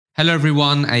Hello,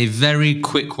 everyone. A very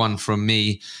quick one from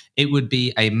me. It would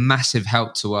be a massive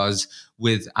help to us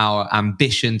with our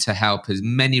ambition to help as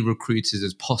many recruiters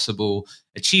as possible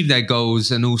achieve their goals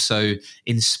and also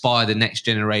inspire the next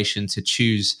generation to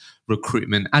choose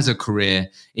recruitment as a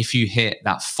career if you hit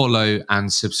that follow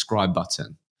and subscribe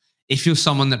button. If you're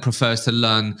someone that prefers to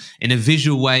learn in a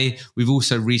visual way, we've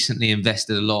also recently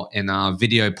invested a lot in our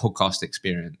video podcast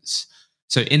experience.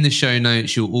 So in the show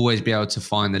notes, you'll always be able to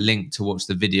find the link to watch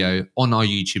the video on our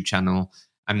YouTube channel,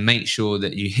 and make sure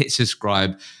that you hit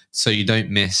subscribe so you don't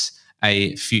miss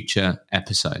a future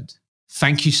episode.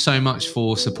 Thank you so much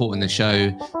for supporting the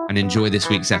show, and enjoy this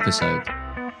week's episode.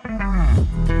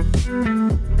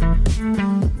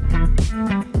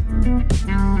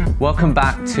 Welcome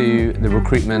back to the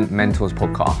Recruitment Mentors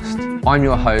podcast. I'm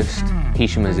your host,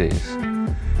 Hisham Aziz.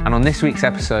 And on this week's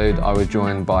episode, I was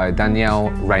joined by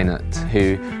Danielle Rainert,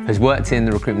 who has worked in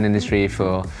the recruitment industry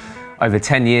for over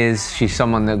 10 years. She's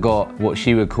someone that got what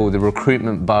she would call the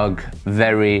recruitment bug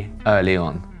very early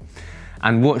on.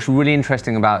 And what's really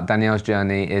interesting about Danielle's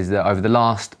journey is that over the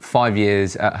last 5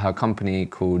 years at her company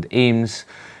called Eames,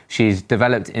 she's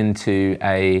developed into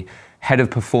a head of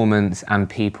performance and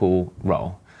people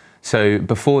role. So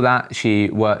before that, she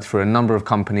worked for a number of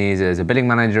companies as a billing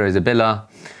manager, as a biller.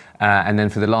 And then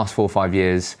for the last 4 or 5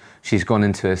 years, she's gone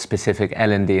into a specific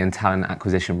L&D and talent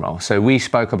acquisition role. So we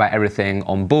spoke about everything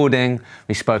onboarding.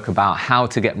 We spoke about how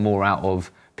to get more out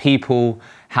of people,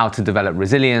 how to develop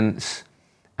resilience,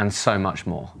 and so much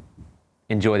more.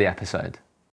 Enjoy the episode.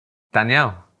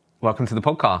 Danielle, welcome to the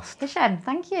podcast. Hisham,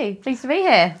 thank you. Pleased to be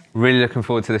here. Really looking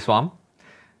forward to this one.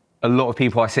 A lot of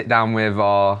people I sit down with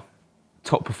are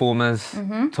top performers,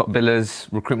 top billers,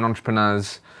 recruitment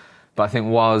entrepreneurs. But I think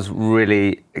what I was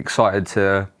really excited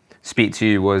to speak to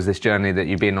you was this journey that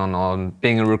you've been on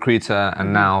being a recruiter,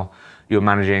 and now you're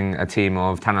managing a team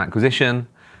of talent acquisition.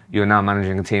 You're now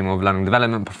managing a team of learning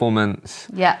development, performance.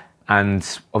 Yeah. And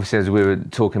obviously, as we were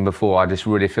talking before, I just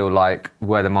really feel like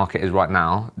where the market is right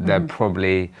now, there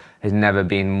probably has never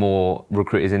been more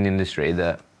recruiters in the industry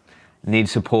that need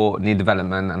support, need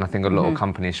development, and I think a lot of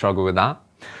companies struggle with that.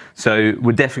 So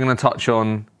we're definitely going to touch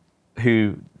on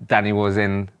who Danny was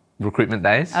in recruitment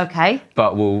days. Okay.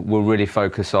 But we'll really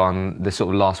focus on the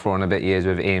sort of last 4 and a bit years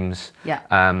with Eames,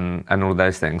 and all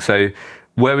those things. So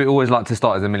where we always like to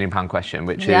start is a £1 million question,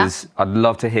 which is, I'd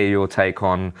love to hear your take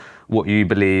on what you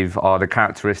believe are the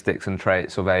characteristics and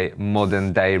traits of a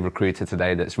modern day recruiter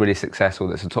today that's really successful,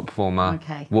 that's a top performer.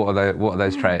 Okay. What are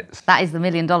those traits? That is the $1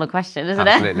 million question, isn't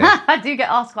Absolutely. it? I do get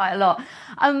asked quite a lot.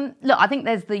 Look, I think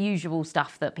there's the usual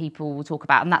stuff that people will talk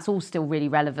about, and that's all still really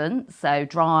relevant. So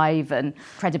drive and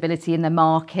credibility in the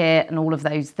market and all of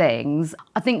those things.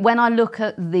 I think when I look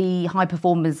at the high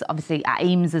performers, obviously at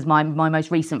Eames is my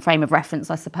most recent frame of reference,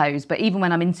 I suppose, but even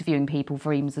when I'm interviewing people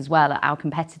for Eames as well, at our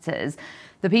competitors,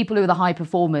 the people who are the high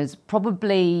performers,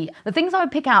 probably the things I would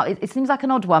pick out, it seems like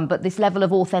an odd one, but this level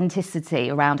of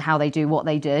authenticity around how they do what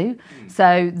they do.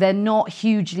 So they're not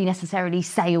hugely necessarily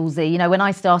salesy. You know, when I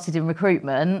started in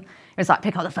recruitment, it was like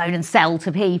pick up the phone and sell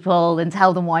to people and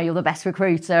tell them why you're the best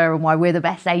recruiter and why we're the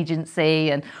best agency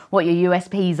and what your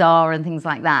USPs are and things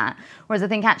like that. Whereas I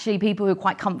think actually people who are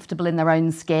quite comfortable in their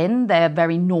own skin, they're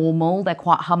very normal, they're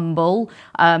quite humble.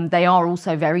 They are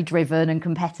also very driven and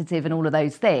competitive and all of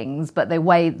those things, but the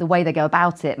way they go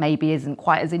about it maybe isn't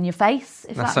quite as in your face,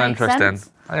 if That's that so makes interesting.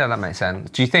 sense. Oh, yeah, that makes sense.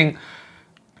 Do you think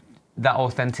that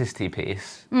authenticity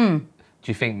piece, do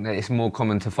you think that it's more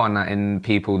common to find that in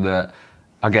people that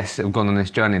I guess have gone on this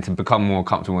journey to become more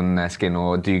comfortable in their skin,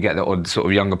 or do you get the odd sort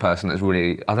of younger person that's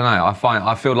really, I don't know,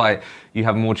 I feel like you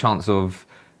have more chance of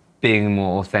being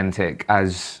more authentic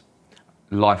as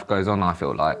life goes on, I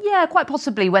feel like. Yeah, quite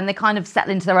possibly when they kind of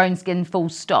settle into their own skin, full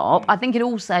stop. I think it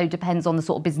also depends on the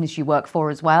sort of business you work for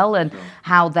as well, and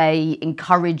how they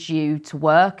encourage you to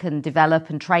work and develop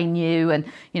and train you. And,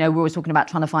 you know, we're always talking about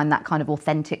trying to find that kind of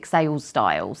authentic sales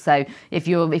style. So if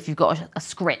you've got a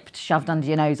script shoved under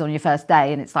your nose on your first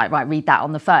day and it's like, right, read that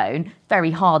on the phone,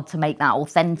 very hard to make that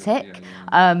authentic.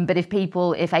 But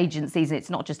if agencies, and it's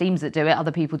not just Eames that do it,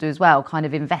 other people do as well, kind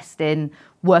of invest in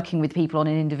working with people on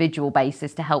an individual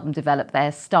basis to help them develop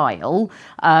their style,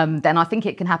 then I think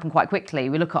it can happen quite quickly.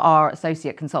 We look at our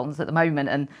associate consultants at the moment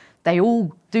and they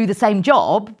all do the same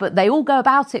job, but they all go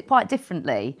about it quite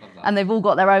differently. And they've all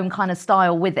got their own kind of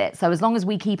style with it. So as long as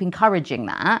we keep encouraging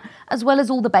that, as well as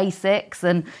all the basics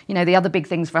and, you know, the other big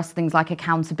things for us, things like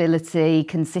accountability,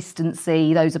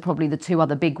 consistency, those are probably the two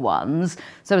other big ones.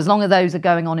 So as long as those are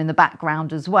going on in the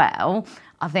background as well,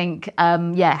 I think,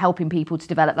 helping people to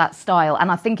develop that style.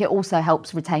 And I think it also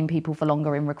helps retain people for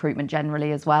longer in recruitment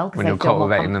generally as well. When you're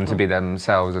cultivating them to be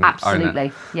themselves and absolutely, own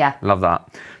it. yeah. Love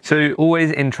that. So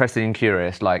always interested and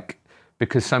curious, like,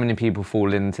 because so many people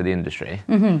fall into the industry,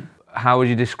 how would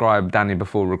you describe Danny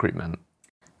before recruitment?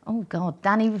 Oh God,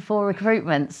 Danny before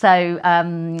recruitment. So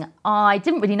I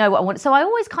didn't really know what I wanted. So I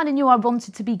always kind of knew I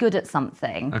wanted to be good at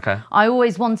something. Okay. I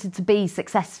always wanted to be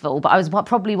successful, but I was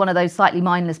probably one of those slightly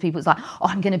mindless people. It's like, oh,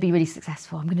 I'm going to be really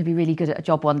successful. I'm going to be really good at a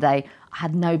job one day. I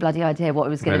had no bloody idea what it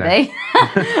was going to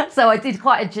be. So I did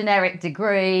quite a generic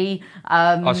degree.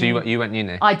 So you went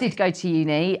uni? I did go to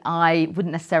uni. I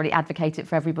wouldn't necessarily advocate it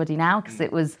for everybody now because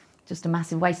it was just a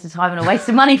massive waste of time and a waste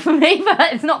of money for me,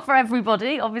 but it's not for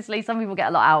everybody. Obviously, some people get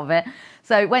a lot out of it.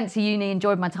 So went to uni,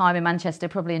 enjoyed my time in Manchester,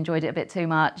 probably enjoyed it a bit too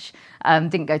much.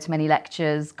 Didn't go to many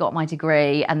lectures, got my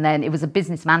degree, and then it was a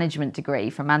business management degree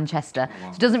from Manchester. Oh,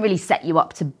 wow. So it doesn't really set you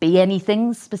up to be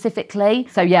anything specifically.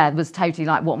 So yeah, it was totally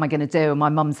like, what am I going to do? And my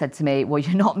mum said to me, well,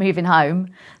 you're not moving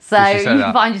home, so you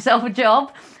can find yourself a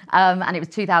job. And it was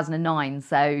 2009,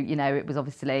 so, it was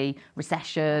obviously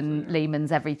recession,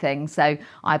 Lehman's, everything. So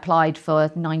I applied for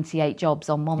 98 jobs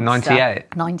on Monster.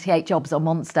 98? 98 jobs on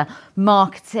Monster.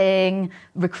 Marketing,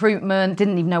 recruitment,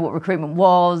 didn't even know what recruitment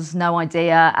was, no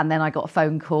idea. And then I got a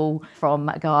phone call from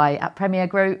a guy at Premier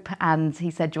Group, and he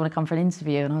said, do you want to come for an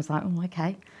interview? And I was like, oh,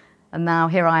 okay. And now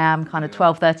here I am, kind of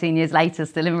 12, 13 years later,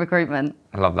 still in recruitment.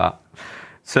 I love that.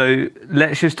 So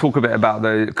let's just talk a bit about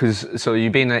so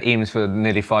you've been at Eames for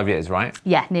nearly 5 years, right?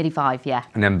 Yeah, nearly 5, yeah.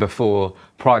 And then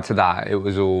prior to that, it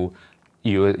was all,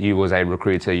 you was a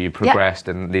recruiter, you progressed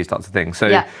and these types of things.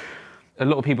 So a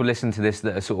lot of people listen to this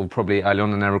that are sort of probably early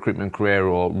on in their recruitment career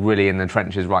or really in the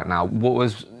trenches right now. What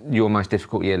was your most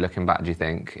difficult year looking back, do you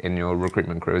think, in your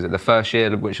recruitment career? Was it the first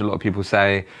year, which a lot of people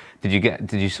say?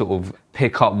 Did you sort of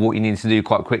pick up what you needed to do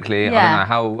quite quickly? Yeah. I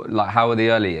don't know, how were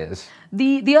the early years?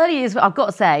 The early years, I've got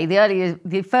to say,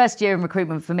 the first year in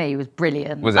recruitment for me was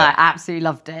brilliant. Was it? I absolutely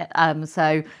loved it.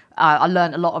 So I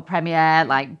learned a lot of Premier,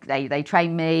 like they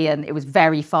trained me, and it was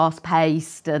very fast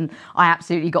paced, and I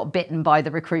absolutely got bitten by the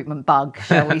recruitment bug,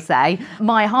 shall we say.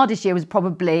 My hardest year was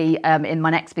probably in my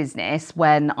next business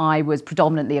when I was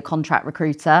predominantly a contract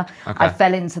recruiter. Okay. I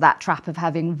fell into that trap of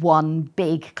having one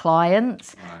big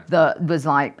client that was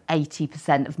like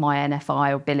 80% of my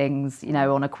NFI or billings,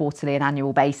 on a quarterly and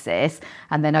annual basis.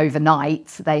 And then overnight,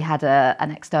 they had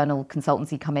an external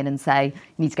consultancy come in and say,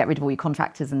 you need to get rid of all your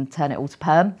contractors and turn it all to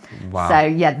perm. Wow. So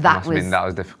yeah, that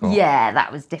was difficult. Yeah,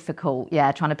 that was difficult.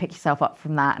 Yeah, trying to pick yourself up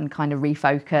from that and kind of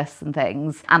refocus and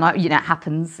things. And it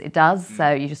happens, it does.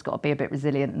 So you just got to be a bit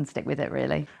resilient and stick with it,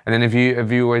 really. And then have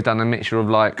you always done a mixture of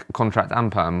like contract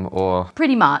and perm, or?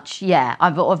 Pretty much, yeah.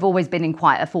 I've always been in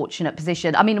quite a fortunate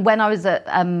position. I mean, when I was at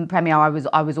Premier, I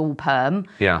was all perm.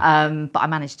 Yeah. But I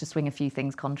managed to swing a few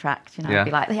things contract. I'd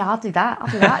be like, yeah, I'll do that.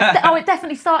 It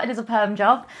definitely started as a perm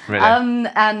job. Really?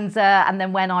 And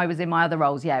then when I was in my other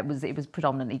roles, yeah, it was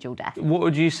predominantly dual desk. What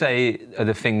would you say are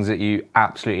the things that you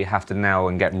absolutely have to nail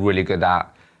and get really good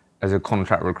at as a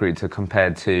contract recruiter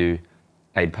compared to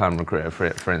a perm recruiter,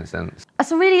 for instance?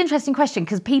 That's a really interesting question,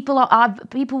 because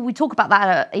we talk about that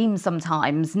at Eames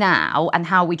sometimes now, and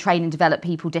how we train and develop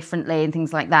people differently and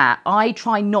things like that. I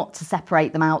try not to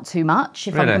separate them out too much,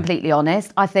 if I'm completely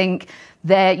honest. I think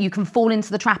you can fall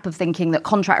into the trap of thinking that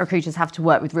contract recruiters have to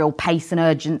work with real pace and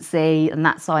urgency and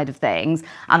that side of things,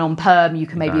 and on perm you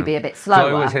can maybe be a bit slower. So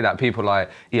I always hear that people I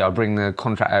bring the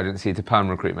contract urgency to perm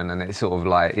recruitment, and it's sort of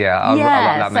like,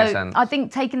 that makes sense. I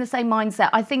think taking the same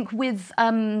mindset, I think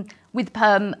with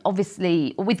perm,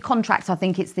 obviously, with contracts, I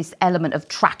think it's this element of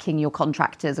tracking your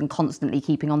contractors and constantly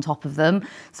keeping on top of them.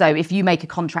 So if you make a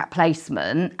contract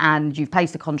placement and you've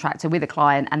placed a contractor with a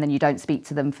client and then you don't speak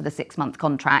to them for the 6-month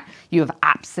contract, you have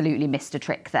absolutely missed a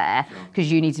trick there, because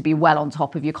you need to be well on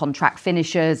top of your contract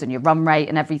finishers and your run rate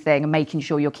and everything, and making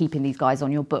sure you're keeping these guys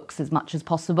on your books as much as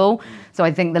possible. So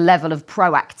I think the level of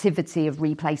proactivity of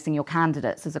replacing your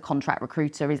candidates as a contract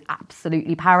recruiter is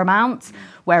absolutely paramount.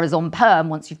 Whereas on perm,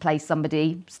 once you've placed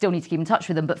somebody, still need to keep in touch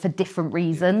with them, but for different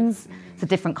reasons. It's a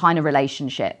different kind of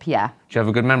relationship, yeah. Do you have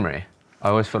a good memory? I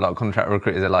always feel like contract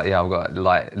recruiters are like, yeah, I've got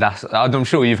I'm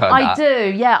sure you've heard that. I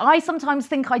do, yeah. I sometimes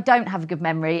think I don't have a good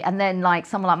memory, and then like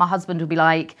someone like my husband will be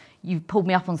like, you've pulled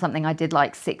me up on something I did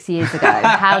like 6 years ago.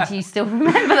 How do you still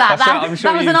remember that? I'm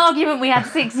sure that was an argument we had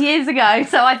 6 years ago,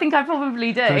 so I think I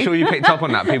probably do. I'm sure you picked up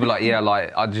on that. People like, yeah,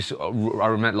 like I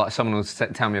remember, like someone will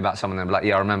tell me about someone and be like,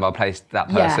 yeah, I remember I placed that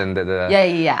person.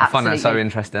 Yeah, I find that so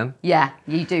interesting. Yeah,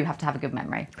 you do have to have a good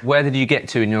memory. Where did you get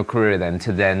to in your career then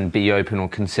to then be open or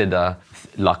consider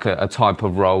like a type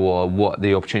of role or what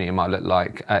the opportunity might look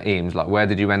like at Eames? Like where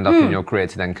did you end up in your career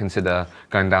to then consider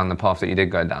going down the path that you did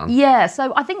go down? Yeah,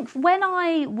 so I think when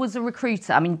I was a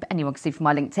recruiter, I mean, anyone can see from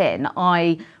my LinkedIn,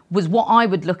 I was what I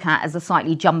would look at as a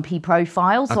slightly jumpy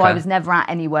profile. So I was never at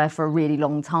anywhere for a really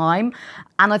long time.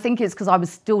 And I think it's because I was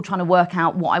still trying to work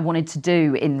out what I wanted to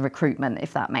do in recruitment,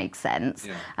 if that makes sense.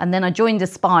 Yeah. And then I joined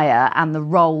Aspire and the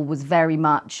role was very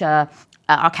much...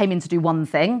 I came in to do one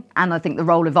thing, and I think the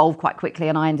role evolved quite quickly,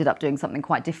 and I ended up doing something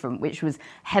quite different, which was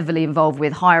heavily involved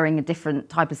with hiring a different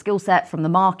type of skill set from the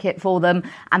market for them,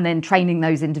 and then training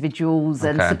those individuals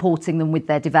and supporting them with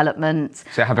their development.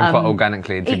 So it happened quite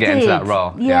organically to get into that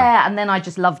role. Yeah, and then I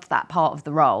just loved that part of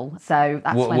the role. So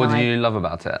that's what did you love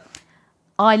about it?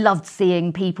 I loved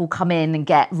seeing people come in and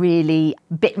get really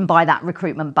bitten by that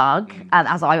recruitment bug. And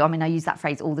I use that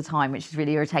phrase all the time, which is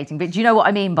really irritating. But do you know what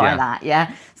I mean by that?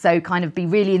 Yeah. So kind of be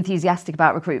really enthusiastic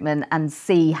about recruitment and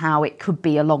see how it could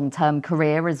be a long-term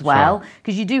career as well.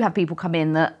 Because you do have people come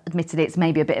in that, admittedly, it's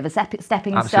maybe a bit of a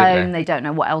stepping stone. They don't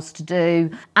know what else to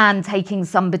do. And taking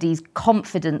somebody's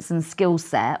confidence and skill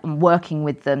set and working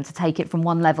with them to take it from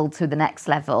one level to the next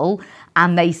level,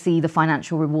 and they see the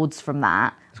financial rewards from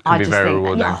that. I just think,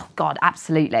 rewarding. Oh God,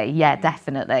 absolutely, yeah,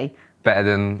 definitely. Better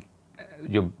than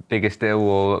your biggest deal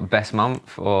or best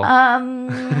month, or?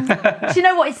 Do you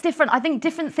know what? It's different. I think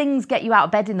different things get you out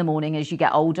of bed in the morning as you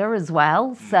get older as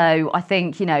well. So I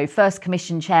think first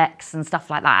commission checks and stuff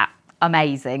like that.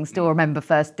 Amazing. Still remember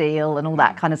first deal and all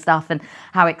that kind of stuff and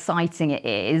how exciting it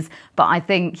is. But I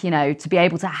think, to be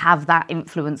able to have that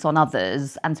influence on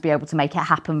others and to be able to make it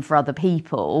happen for other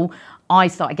people, I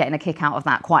started getting a kick out of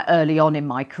that quite early on in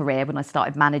my career when I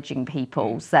started managing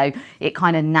people. So it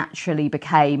kind of naturally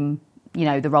became,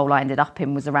 the role I ended up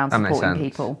in was around supporting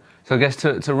people. So I guess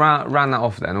to round that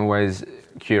off then, always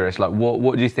curious, like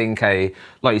what do you think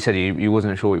like you said, you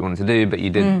wasn't sure what you wanted to do, but you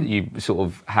did, you sort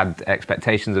of had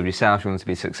expectations of yourself, you wanted to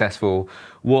be successful.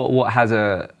 What has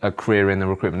a career in the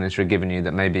recruitment industry given you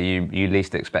that maybe you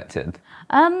least expected?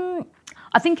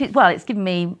 I think it's given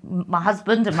me my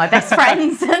husband and my best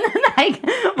friends, and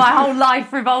my whole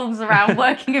life revolves around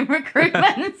working in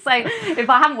recruitment. So if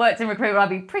I hadn't worked in recruitment, I'd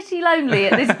be pretty lonely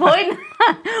at this point.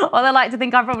 Although I like to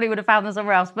think I probably would have found them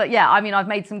somewhere else. But yeah, I've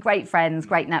made some great friends,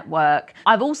 great network.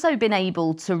 I've also been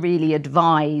able to really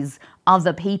advise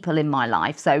other people in my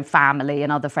life, so family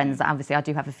and other friends that obviously I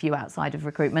do have a few outside of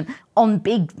recruitment, on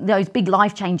those big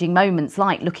life-changing moments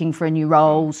like looking for a new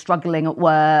role, struggling at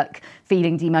work,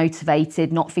 feeling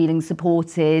demotivated, not feeling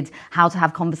supported, how to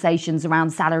have conversations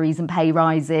around salaries and pay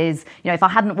rises. If I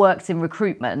hadn't worked in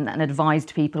recruitment and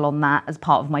advised people on that as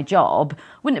part of my job,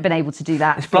 wouldn't have been able to do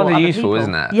that. It's bloody useful,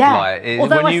 isn't it? Yeah.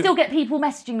 Although I still get people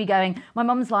messaging me going, my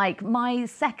mum's like, my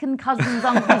second cousin's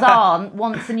uncle's aunt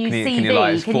wants a new CV. Can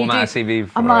you format a CV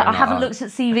for I'm like, I haven't looked at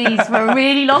CVs for a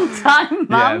really long time,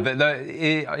 mum.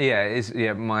 Yeah,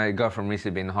 but my girlfriend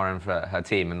recently been hiring for her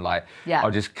team, and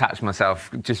I'll just catch myself.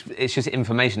 It's just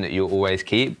information that you'll always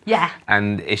keep. Yeah.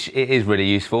 And it is really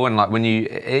useful, and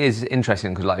it is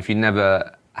interesting because if you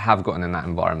never have gotten in that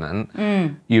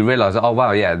environment, you realise, oh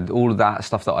wow, yeah, all of that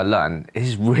stuff that I learned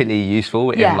is really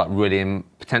useful in really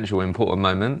potential important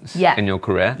moments in your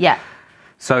career. Yeah.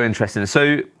 So interesting.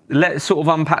 So let's sort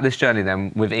of unpack this journey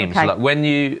then with Eames. Okay. So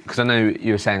because I know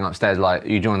you were saying upstairs,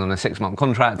 you joined on a 6-month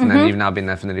contract and then you've now been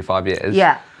there for nearly 5 years.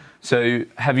 Yeah. So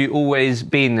have you always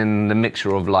been in the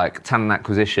mixture of talent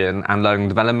acquisition and learning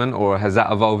development, or has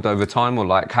that evolved over time,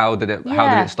 or how did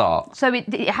it start? So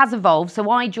it has evolved. So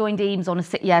I joined Eames on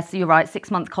so you're right,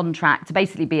 6-month contract to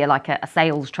basically be a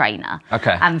sales trainer.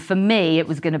 Okay. And for me, it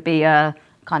was going to be a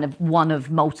kind of one of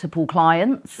multiple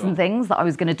clients and things that I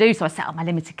was going to do. So I set up my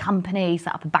limited company,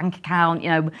 set up a bank account,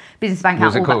 business bank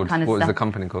account, all that kind of stuff. What was the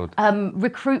company called?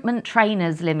 Recruitment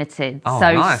Trainers Limited. Oh,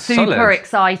 so nice. Super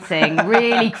exciting,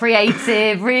 really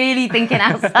creative, really thinking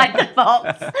outside the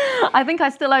box. I think I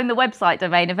still own the website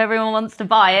domain. If everyone wants to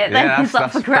buy it, then it's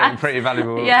up for grabs. Pretty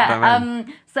valuable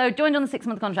domain. So joined on a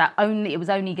 6-month contract. It was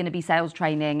only going to be sales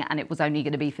training, and it was only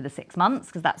going to be for the 6 months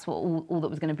because that's what all that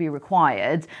was going to be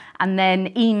required. And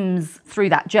then Eames, through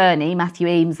that journey, Matthew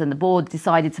Eames and the board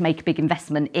decided to make a big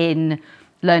investment in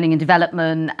learning and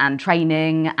development and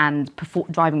training and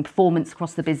driving performance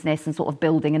across the business and sort of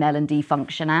building an L&D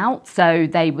function out. So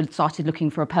they started looking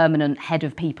for a permanent head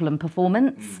of people and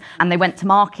performance. And they went to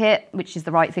market, which is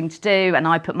the right thing to do. And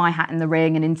I put my hat in the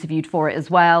ring and interviewed for it as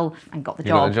well and got the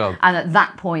job. And at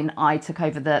that point, I took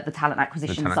over the talent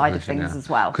acquisition side of things as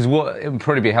well. Because it would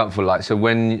probably be helpful, like, so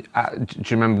when, do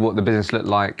you remember what the business looked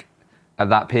like at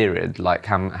that period? Like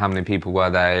how many people were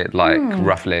they, like,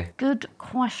 roughly? Good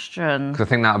question. Because I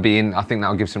think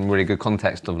that'll give some really good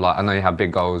context of, like, I know you have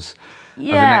big goals of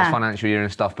the next financial year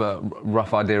and stuff, but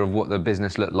rough idea of what the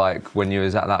business looked like when you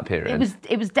was at that period.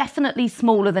 It was definitely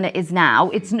smaller than it is now.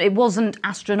 It wasn't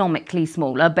astronomically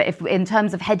smaller, but if in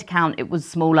terms of headcount, it was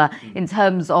smaller. In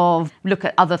terms of look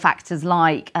at other factors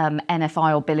like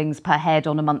NFI or billings per head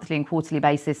on a monthly and quarterly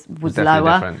basis was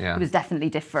lower. It was definitely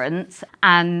different.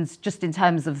 And just in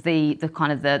terms of the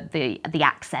kind of the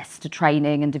access to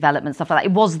training and development stuff like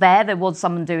that, it was there. There was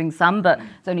someone doing some, but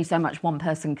there's only so much one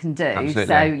person can do. Absolutely.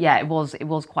 So yeah, it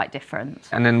was quite different.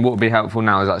 And then what would be helpful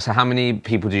now is, like, so how many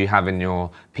people do you have in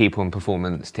your people and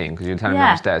performance team? Because you're telling me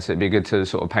upstairs, so it'd be good to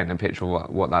sort of paint a picture of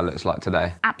what that looks like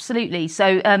today. Absolutely.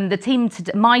 So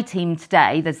my team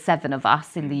today, there's 7 of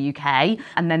us in the UK,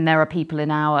 and then there are people in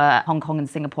our Hong Kong and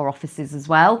Singapore offices as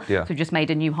well. Yeah. So we've just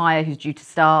made a new hire who's due to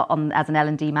start as an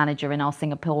L&D manager in our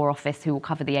Singapore office, who will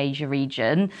cover the Asia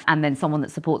region, and then someone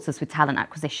that supports us with talent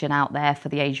acquisition out there for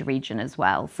the Asia region as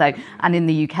well. So, and in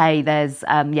the UK, there's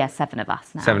 7 of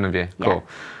us now. 7 of you, cool.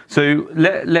 So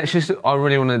let's just, I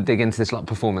really want to dig into this, like,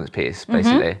 performance piece,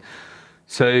 basically.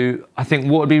 So I think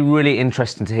what would be really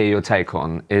interesting to hear your take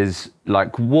on is,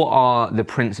 like, what are the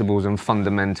principles and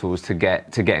fundamentals to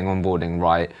getting onboarding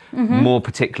right? More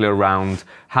particular around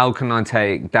how can I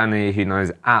take Danny, who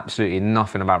knows absolutely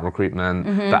nothing about recruitment,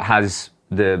 but has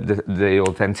the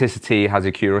authenticity, has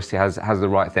a curiosity, has the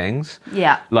right things.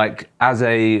 Yeah. Like, as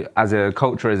a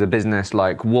culture, as a business,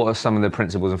 like, what are some of the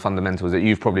principles and fundamentals that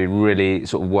you've probably really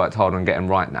sort of worked hard on getting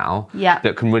right now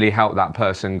that can really help that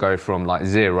person go from, like,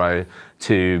 0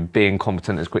 to being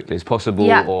competent as quickly as possible,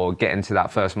 or getting to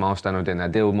that first milestone of doing their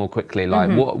deal more quickly?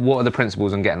 Like, what are the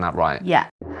principles on getting that right? Yeah.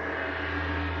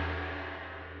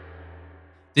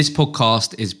 This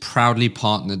podcast is proudly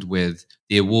partnered with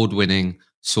the award-winning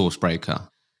Sourcebreaker.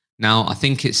 Now, I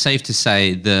think it's safe to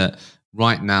say that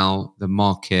right now the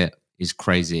market is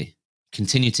crazy.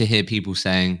 Continue to hear people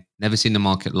saying, never seen the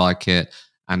market like it.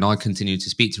 And I continue to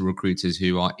speak to recruiters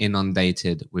who are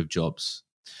inundated with jobs,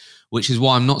 which is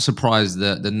why I'm not surprised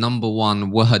that the number one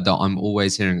word that I'm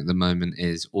always hearing at the moment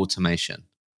is automation.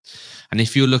 And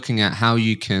if you're looking at how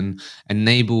you can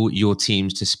enable your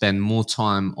teams to spend more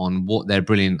time on what they're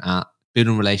brilliant at,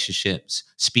 building relationships,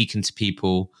 speaking to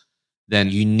people, then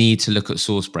you need to look at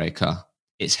Sourcebreaker.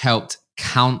 It's helped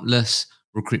countless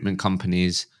recruitment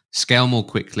companies scale more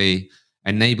quickly,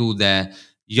 enable their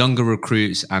younger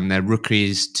recruits and their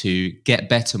rookies to get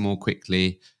better more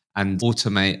quickly, and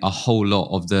automate a whole lot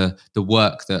of the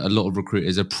work that a lot of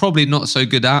recruiters are probably not so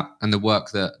good at, and the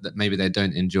work that maybe they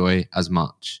don't enjoy as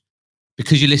much.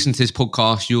 Because you listen to this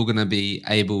podcast, you're going to be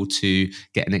able to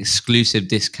get an exclusive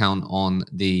discount on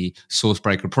the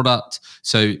Sourcebreaker product.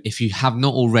 So if you have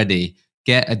not already,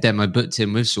 get a demo booked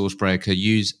in with Sourcebreaker.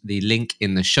 Use the link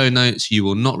in the show notes. You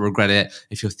will not regret it.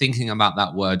 If you're thinking about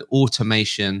that word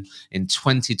automation in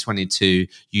 2022,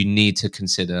 you need to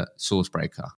consider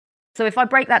Sourcebreaker. So if I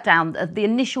break that down, the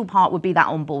initial part would be that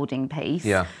onboarding piece.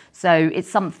 Yeah. So it's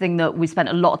something that we spent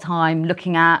a lot of time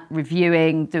looking at,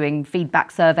 reviewing, doing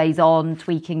feedback surveys on,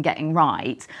 tweaking, getting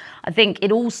right. I think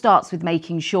it all starts with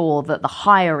making sure that the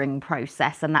hiring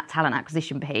process and that talent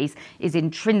acquisition piece is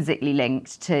intrinsically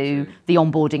linked to the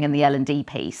onboarding and the L&D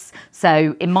piece.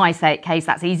 So in my case,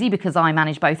 that's easy because I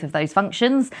manage both of those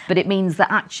functions, but it means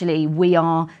that actually we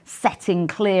are setting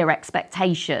clear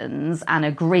expectations and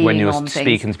agreeing on things. When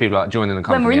you're speaking to people like joining the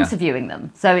company. When we're interviewing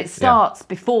them. So it starts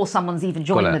before someone's even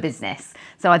joined the business.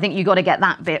 So I think you've got to get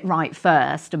that bit right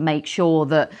first and make sure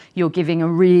that you're giving a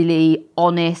really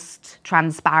honest,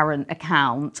 transparent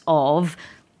account of,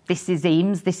 this is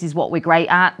Eames, this is what we're great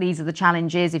at, these are the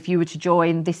challenges, if you were to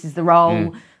join, this is the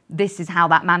role, this is how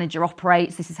that manager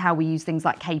operates, this is how we use things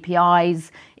like KPIs.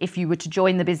 If you were to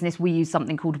join the business, we use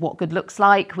something called What Good Looks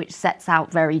Like, which sets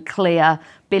out very clear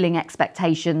billing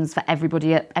expectations for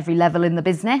everybody at every level in the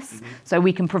business. So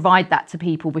we can provide that to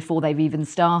people before they've even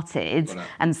started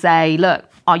and say, look,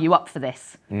 are you up for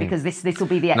this? Because this will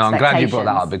be the expectations. No, I'm glad you brought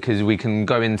that up, because we can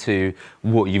go into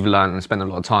what you've learned and spend a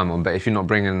lot of time on, but if you're not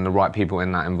bringing the right people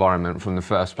in that environment from the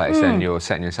first place, then you're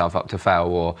setting yourself up to fail,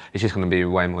 or it's just going to be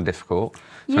way more difficult.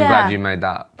 So I'm glad you made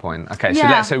that point. Okay, so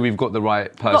let's say we've got the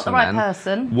right person. Got the right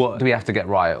person. What do we have to get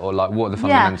right, or like what are the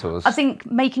fundamentals? I think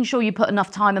making sure you put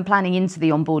enough time and planning into the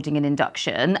onboarding and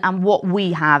induction. And what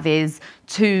we have is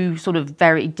two sort of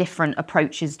very different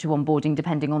approaches to onboarding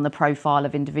depending on the profile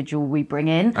of individual we bring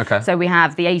in. Okay. So we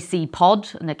have the AC pod,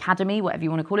 an academy, whatever you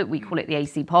want to call it. We call it the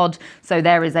AC pod. So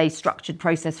there is a structured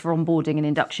process for onboarding and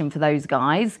induction for those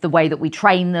guys. The way that we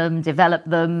train them, develop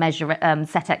them, measure,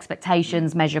 set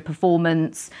expectations, measure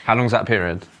performance. How long's that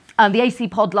period? The AC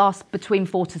pod lasts between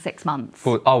 4 to 6 months.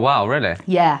 Oh, wow, really?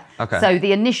 Yeah. Okay. So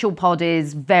the initial pod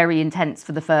is very intense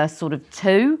for the first sort of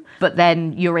 2, but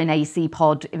then you're in AC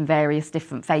pod in various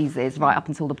different phases right up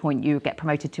until the point you get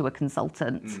promoted to a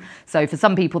consultant. So for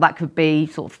some people that could be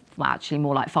sort of, well, actually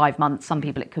more like 5 months. Some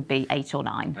people it could be 8 or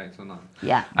 9. 8 or 9.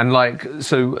 Yeah. And like,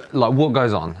 so like what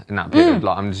goes on in that period?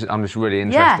 Like I'm just really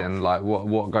interested in like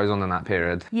what goes on in that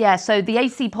period. Yeah, so the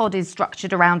AC pod is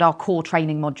structured around our core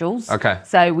training modules. Okay.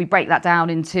 So we break that down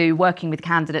into working with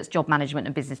candidates, job management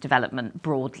and business development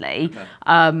broadly. Okay.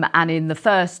 And in the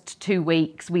first 2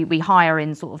 weeks, we hire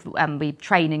in sort of, we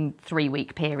train in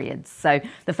 3-week periods. So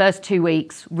the first 2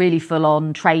 weeks, really full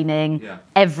on training. Yeah.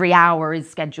 Every hour is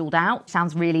scheduled out.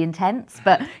 Sounds really intense,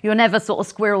 but you're never sort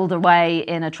of squirreled away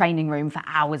in a training room for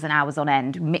hours and hours on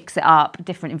end. Mix it up,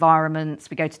 different environments.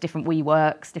 We go to different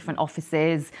WeWorks, different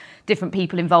offices, different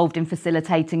people involved in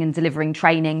facilitating and delivering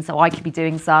training. So I could be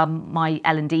doing some, my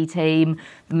L&D team,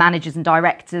 the managers and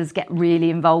directors get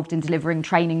really involved in delivering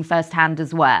training firsthand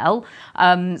as well.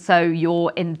 So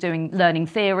you're in doing learning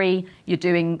theory, you're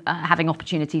doing having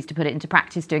opportunities to put it into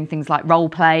practice, doing things like role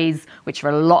plays, which are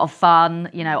a lot of fun.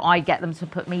 You know, I get them to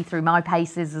put me through my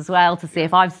paces as well to see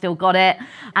if I've still got it.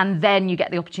 And then you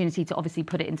get the opportunity to obviously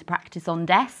put it into practice on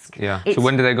desk. Yeah. So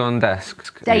when do they go on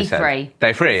desk? Day 3.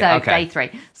 Day 3, so okay. Day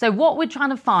 3. So what we're trying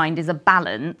to find is a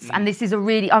balance, and this is I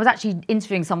was actually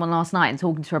interviewing someone last night and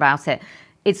talking to her about it.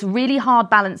 It's a really hard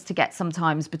balance to get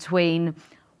sometimes between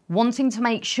wanting to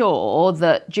make sure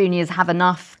that juniors have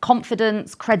enough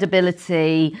confidence,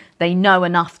 credibility, they know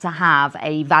enough to have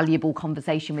a valuable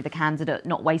conversation with a candidate,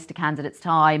 not waste a candidate's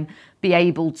time, be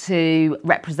able to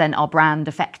represent our brand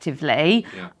effectively.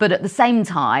 Yeah. But at the same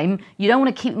time, you don't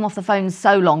want to keep them off the phone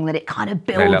so long that it kind of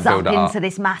builds up into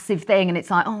this massive thing. And it's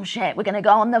like, oh shit, we're going to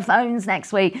go on the phones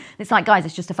next week. And it's like, guys,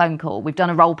 it's just a phone call. We've done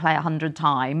a role play 100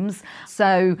 times.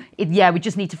 So we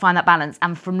just need to find that balance.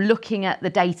 And from looking at the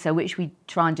data, which we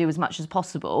try and do as much as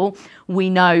possible, we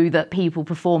know that people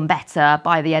perform better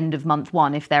by the end of month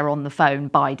 1 if they're on the phone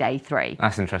by day 3.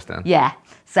 That's interesting. Yeah.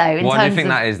 So why do you think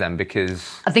that is then? Because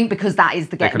I think because that is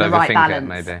getting the right balance.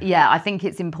 Maybe. Yeah, I think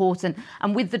it's important.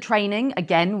 And with the training,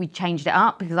 again, we changed it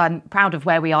up because I'm proud of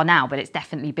where we are now, but it's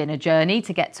definitely been a journey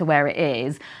to get to where it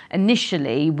is.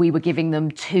 Initially, we were giving them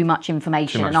too much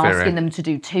information and asking them to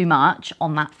do too much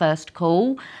on that first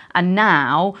call. And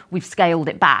now we've scaled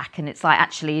it back, and it's like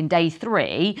actually in day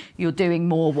 3, you're doing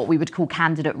more what we would call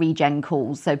candidate regen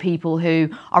calls. So people who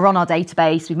are on our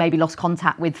database, we've maybe lost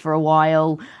contact with for a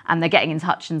while, and they're getting in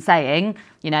touch and saying,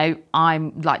 you know,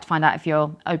 I'd like to find out if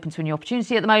you're open to a new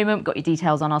opportunity at the moment. We've got your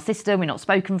details on our system. We've not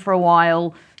spoken for a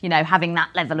while. You know, having that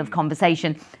level of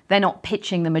conversation. They're not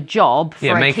pitching them a job for a key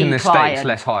client. Yeah, making the stakes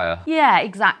less higher. Yeah,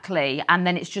 exactly. And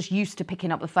then it's just used to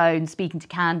picking up the phone, speaking to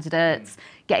candidates,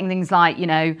 getting things like, you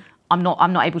know, I'm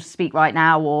not able to speak right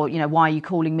now, or, you know, why are you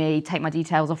calling me? Take my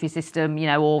details off your system, you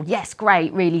know, or yes,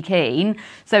 great, really keen.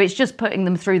 So it's just putting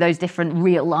them through those different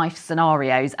real life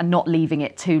scenarios and not leaving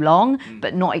it too long,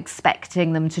 but not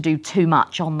expecting them to do too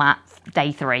much on that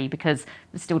day 3 because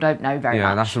we still don't know very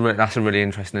much. Yeah, that's a really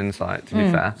interesting insight, to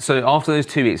be fair. So after those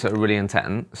 2 weeks that are really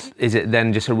intense, is it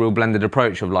then just a real blended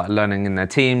approach of like learning in their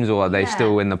teams, or are they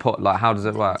still in the pod? Like, how does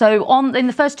it work? So in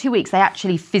the first 2 weeks, they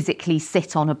actually physically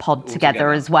sit on a pod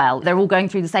together as well. They're all going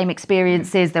through the same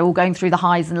experiences. They're all going through the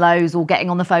highs and lows, all getting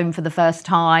on the phone for the first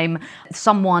time.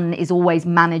 Someone is always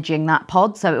managing that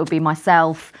pod. So it will be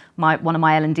myself, one of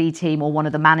my L&D team, or one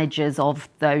of the managers of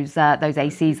those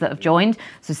ACs that have joined.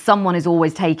 So someone is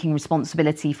always taking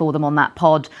responsibility for them on that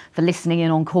pod, for listening in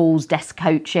on calls, desk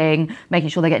coaching, making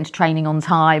sure they get into training on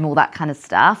time, all that kind of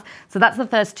stuff. So that's the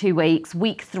first 2 weeks.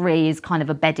 Week 3 is kind of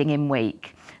a bedding in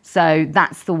week. So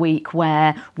that's the week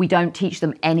where we don't teach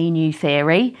them any new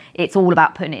theory. It's all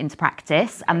about putting it into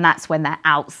practice. And that's when they're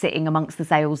out sitting amongst the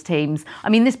sales teams. I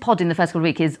mean, this pod in the first couple of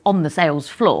weeks is on the sales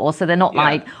floor. So they're not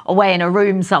like away in a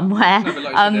room somewhere. No, but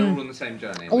like, so they're all on the same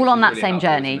journey. All on that same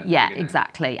journey. Yeah,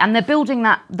 exactly. And they're building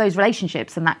those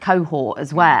relationships and that cohort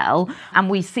as well. And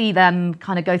we see them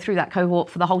kind of go through that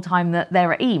cohort for the whole time that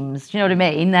they're at Eames. Do you know what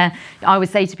I mean? I always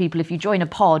say to people, if you join a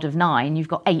pod of 9, you've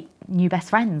got 8 new best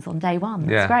friends on day one.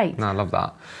 That's great. No, I love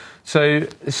that. So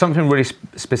something really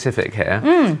specific here,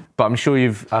 but I'm sure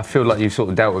I feel like you've sort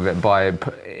of dealt with it by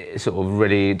sort of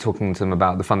really talking to them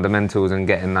about the fundamentals and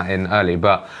getting that in early.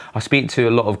 But I speak to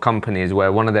a lot of companies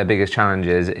where one of their biggest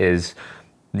challenges is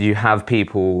you have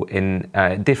people in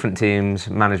different teams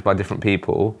managed by different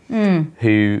people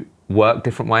who work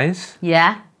different ways.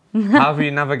 Yeah. How have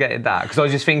you navigated that? Because I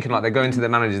was just thinking, like, they're going to their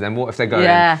managers, then what if they're going,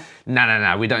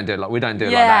 no, we don't do it like that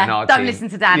in our team. Don't listen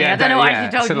to Danny. I don't know why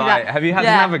she told you that. Have you had to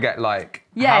navigate, like,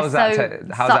 how's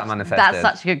that manifested? That's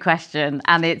such a good question.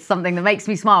 And it's something that makes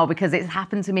me smile because it's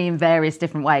happened to me in various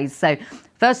different ways. So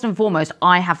first and foremost,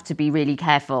 I have to be really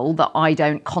careful that I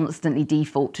don't constantly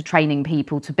default to training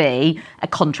people to be a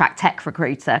contract tech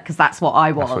recruiter, because that's what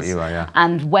I was. That's what you are, yeah.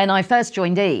 And when I first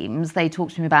joined Eames, they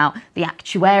talked to me about the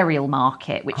actuarial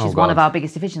market, which is one of our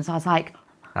biggest divisions. So I was like,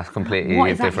 that's completely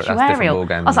what is different. Actuarial? That's different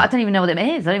ballgame. I was like, I don't even know what it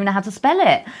is. I don't even know how to spell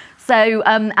it. So,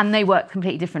 and they work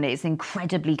completely differently. It's an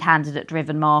incredibly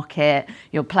candidate-driven market.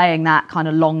 You're playing that kind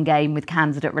of long game with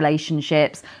candidate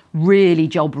relationships, really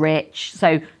job-rich.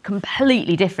 So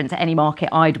completely different to any market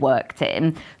I'd worked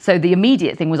in. So the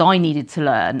immediate thing was I needed to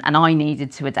learn and I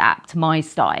needed to adapt my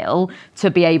style to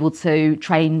be able to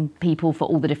train people for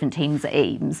all the different teams at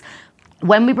Eames.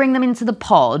 When we bring them into the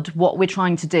pod, what we're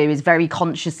trying to do is very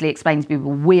consciously explain to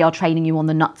people, we are training you on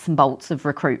the nuts and bolts of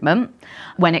recruitment.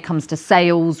 When it comes to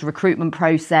sales, recruitment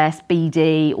process,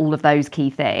 BD, all of those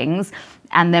key things.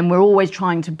 And then we're always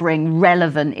trying to bring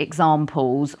relevant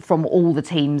examples from all the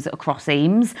teams across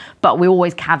Eames, but we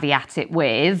always caveat it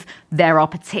with, there are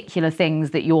particular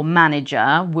things that your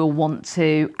manager will want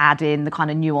to add in the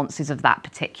kind of nuances of that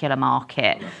particular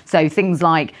market. So things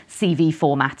like CV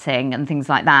formatting and things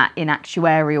like that in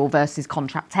actuarial versus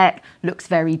contract tech looks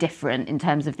very different in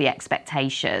terms of the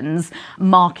expectations.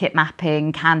 Market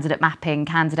mapping, candidate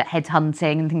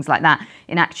headhunting and things like that.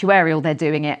 In actuarial, they're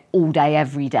doing it all day,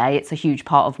 every day. It's a huge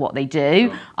part of what they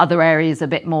do. Other areas are a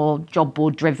bit more job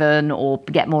board driven or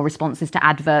get more responses to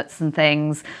adverts and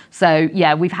things. So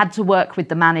yeah, we've had to work with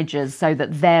the managers so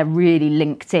that they're really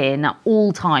linked in at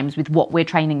all times with what we're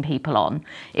training people on.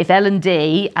 If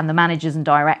L&D and the managers and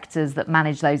directors that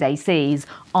manage those ACs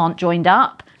aren't joined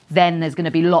up, then there's going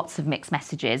to be lots of mixed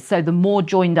messages. So the more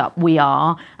joined up we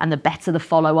are and the better the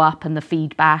follow-up and the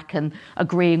feedback and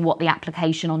agreeing what the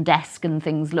application on desk and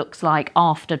things looks like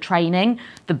after training,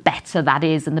 the better that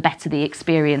is and the better the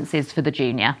experience is for the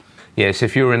junior. Yeah, so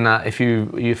if you're in that, if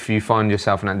you find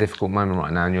yourself in that difficult moment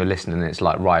right now and you're listening, it's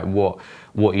like, right, what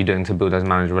are you doing to build those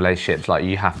manager relationships? Like,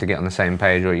 you have to get on the same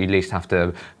page, or you at least have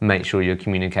to make sure you're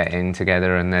communicating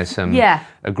together and there's some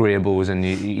agreeables.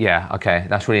 And okay,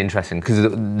 that's really interesting, because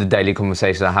the daily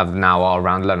conversations I have now are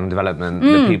around learning and development.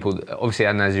 The people, obviously,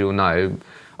 and as you all know,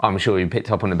 I'm sure you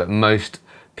picked up on it, but most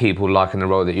people like in the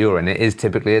role that you're in, it is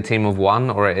typically a team of one,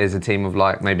 or it is a team of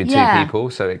like maybe two people,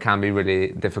 so it can be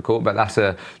really difficult, but that's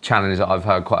a challenge that I've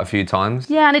heard quite a few times.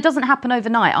 Yeah, and it doesn't happen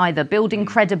overnight either. Building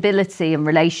credibility and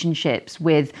relationships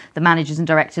with the managers and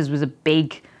directors was a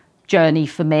big journey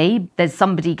for me. There's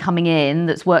somebody coming in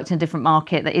that's worked in a different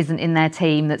market that isn't in their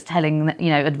team, that's telling,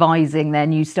 advising their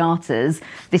new starters,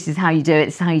 this is how you do it,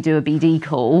 this is how you do a BD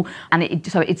call. And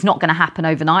so it's not going to happen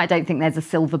overnight. I don't think there's a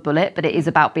silver bullet, but it is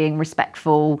about being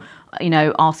respectful,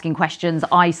 asking questions.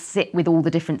 I sit with all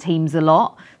the different teams a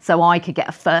lot, so I could get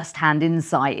a first-hand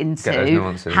insight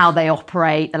into how they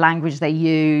operate, the language they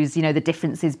use, the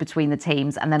differences between the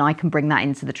teams, and then I can bring that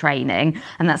into the training.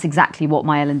 And that's exactly what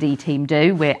my L&D team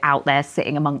do. We're out there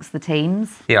sitting amongst the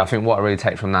teams. Yeah, I think what I really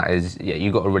take from that is,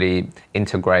 you've got to really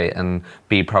integrate and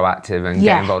be proactive and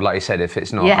get involved. Like you said, if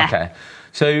it's not, okay.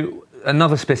 So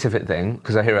another specific thing,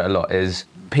 because I hear it a lot, is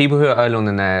people who are early on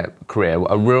in their career,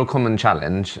 a real common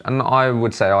challenge, and I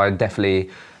would say I definitely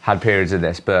had periods of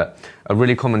this, but a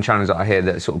really common challenge that I hear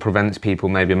that sort of prevents people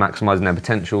maybe maximising their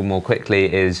potential more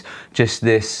quickly is just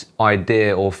this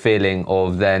idea or feeling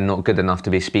of they're not good enough to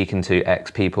be speaking to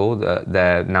X people that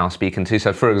they're now speaking to.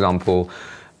 So for example,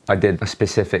 I did a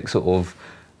specific sort of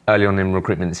early on in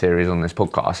recruitment series on this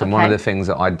podcast, and one of the things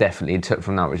that I definitely took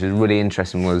from that, which is really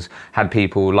interesting, was had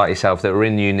people like yourself that were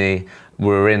in uni,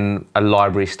 were in a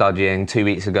library studying 2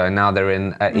 weeks ago, now they're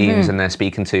in at Eames and they're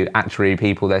speaking to actuary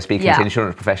people, they're speaking to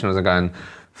insurance professionals and going,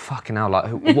 fucking hell,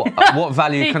 like what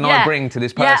value can I bring to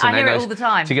this person? Yeah, I hear it all the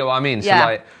time. Do you get what I mean? So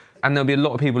like, and there'll be a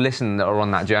lot of people listening that are on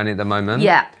that journey at the moment.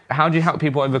 Yeah. How do you help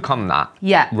people overcome that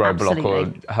roadblock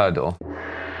or hurdle?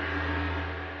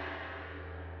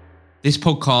 This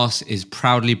podcast is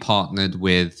proudly partnered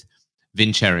with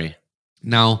Vincere.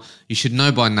 Now, you should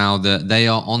know by now that they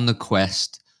are on the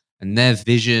quest, and their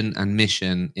vision and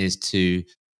mission is to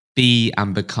be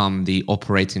and become the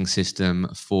operating system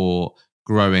for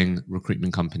growing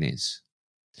recruitment companies?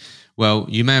 Well,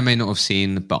 you may or may not have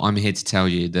seen, but I'm here to tell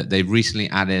you that they've recently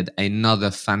added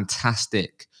another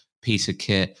fantastic piece of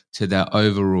kit to their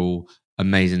overall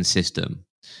amazing system.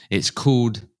 It's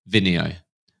called Vimeo.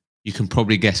 You can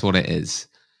probably guess what it is.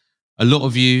 A lot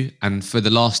of you, and for the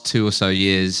last 2 or so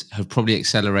years, have probably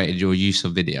accelerated your use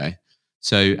of video.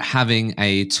 So having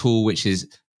a tool which is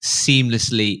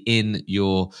seamlessly in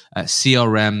your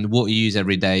CRM, what you use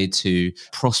every day to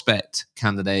prospect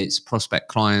candidates, prospect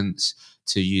clients,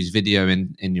 to use video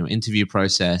in your interview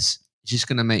process, it's just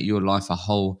going to make your life a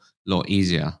whole lot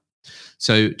easier.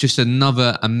 So just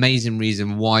another amazing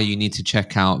reason why you need to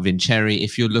check out Vincere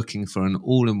if you're looking for an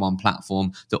all-in-one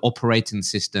platform, the operating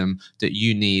system that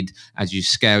you need as you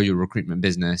scale your recruitment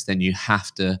business, then you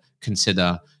have to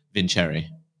consider Vincere.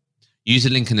 Use the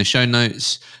link in the show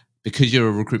notes. Because you're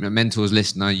a Recruitment Mentors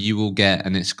listener, you will get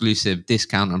an exclusive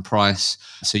discount and price.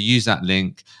 So use that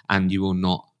link and you will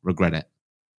not regret it.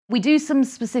 We do some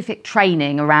specific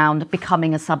training around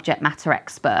becoming a subject matter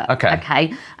expert.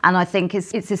 Okay. And I think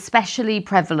it's especially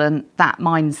prevalent, that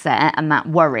mindset and that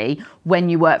worry, when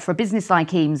you work for a business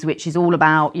like Eames, which is all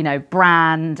about,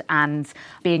 brand and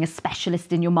being a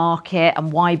specialist in your market,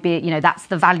 and why that's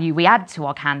the value we add to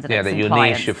our candidates. Yeah, that and your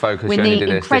clients. niche, your focus, we're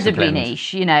incredibly disciplines.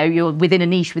 niche. You're within a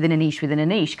niche, within a niche, within a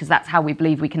niche, because that's how we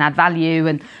believe we can add value,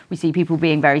 and we see people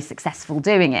being very successful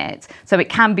doing it. So it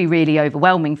can be really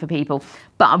overwhelming for people.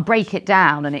 But I'll break it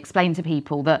down and explain to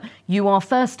people that you are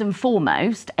first and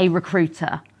foremost a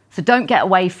recruiter. So don't get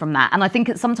away from that. And I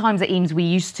think sometimes at Eames we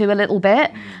used to a little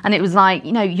bit, and it was like,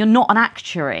 you're not an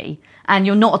actuary, and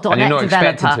you're not a .NET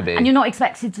developer, and you're not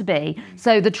expected to be.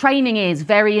 So the training is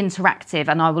very interactive,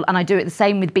 and I do it the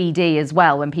same with BD as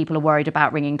well. When people are worried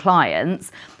about ringing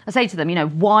clients, I say to them,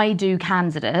 why do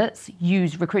candidates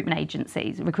use recruitment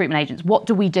agents? What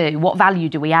do we do? What value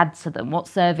do we add to them? What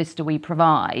service do we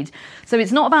provide? So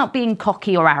it's not about being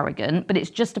cocky or arrogant, but it's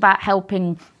just about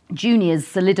helping juniors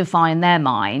solidify in their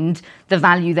mind the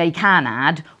value they can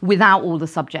add without all the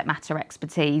subject matter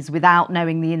expertise, without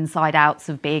knowing the inside outs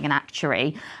of being an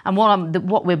actuary. And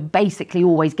what we're basically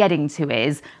always getting to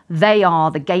is they are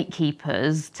the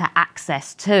gatekeepers to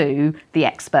access to the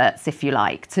experts, if you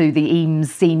like, to the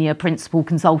Eames senior principal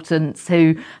consultants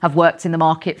who have worked in the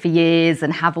market for years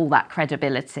and have all that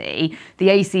credibility. The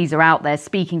ACs are out there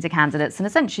speaking to candidates, and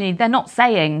essentially they're not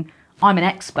saying, I'm an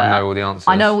expert. I know all the answers.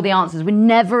 I know all the answers. We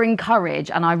never encourage,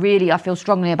 and I feel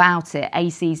strongly about it,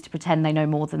 ACs to pretend they know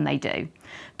more than they do,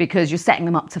 because you're setting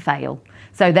them up to fail.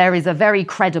 So there is a very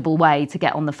credible way to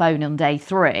get on the phone on day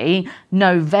 3,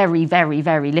 know very, very,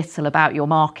 very little about your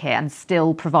market, and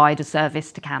still provide a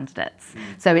service to candidates.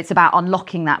 So it's about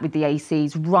unlocking that with the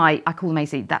ACs, right? I call them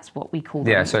AC, that's what we call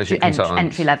them. Yeah, associate consultants.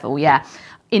 Entry level, yeah.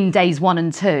 In days 1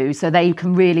 and 2, so they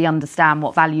can really understand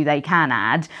what value they can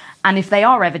add. And if they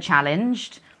are ever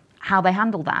challenged, how they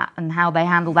handle that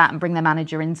and bring their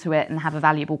manager into it and have a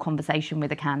valuable conversation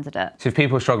with a candidate. So if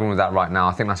people are struggling with that right now,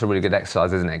 I think that's a really good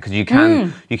exercise, isn't it? Because you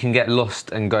can get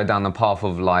lost and go down the path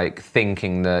of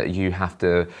thinking that you have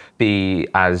to be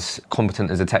as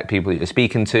competent as the tech people that you're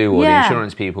speaking to or the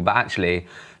insurance people, but actually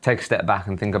take a step back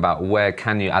and think about where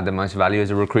can you add the most value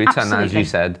as a recruiter. Absolutely. And as you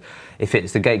said, if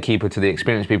it's the gatekeeper to the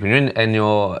experienced people in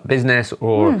your business,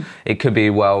 or it could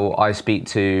be, well, I speak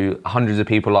to hundreds of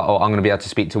people, or I'm going to be able to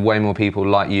speak to way more people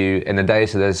like you in a day,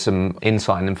 so there's some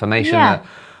insight and information that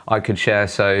I could share.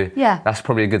 So that's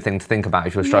probably a good thing to think about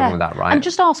if you're struggling with that, right? And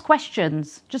just ask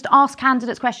questions. Just ask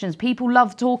candidates questions. People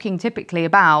love talking typically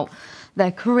about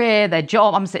their career, their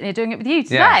job. I'm sitting here doing it with you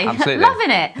today. Yeah, absolutely.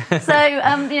 Loving it.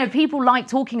 So, people like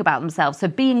talking about themselves. So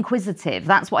be inquisitive.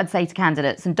 That's what I'd say to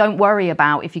candidates. And don't worry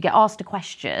about if you get asked a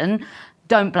question,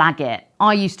 don't blag it.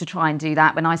 I used to try and do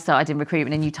that when I started in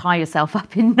recruitment, and you tie yourself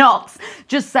up in knots.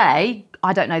 Just say,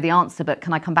 I don't know the answer, but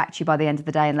can I come back to you by the end of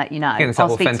the day and let you know? It's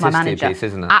I'll speak to my manager. Piece,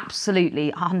 isn't it?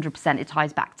 Absolutely, 100%. It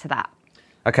ties back to that.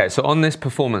 Okay, so on this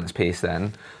performance piece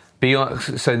then,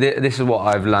 this is what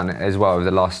I've learned as well over the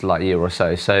last year or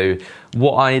so. So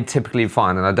what I typically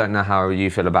find, and I don't know how you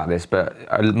feel about this, but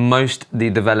most the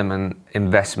development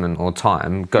investment or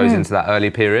time goes into that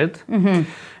early period.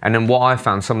 And then what I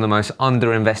found, some of the most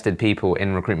underinvested people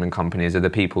in recruitment companies are the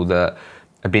people that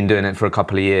have been doing it for a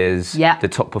couple of years, the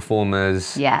top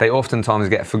performers, they oftentimes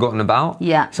get forgotten about.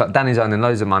 It's like, Danny's earning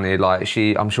loads of money,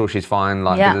 I'm sure she's fine,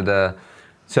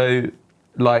 So,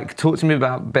 talk to me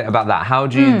a bit about that. How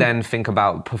do you then think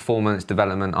about performance,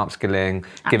 development, upskilling,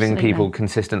 giving people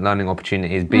consistent learning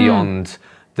opportunities beyond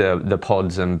the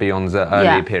pods and beyond the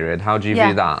early period. How do you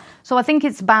view that? So I think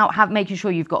it's about making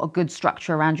sure you've got a good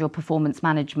structure around your performance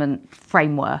management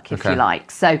framework, if you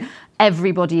like. So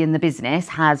everybody in the business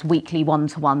has weekly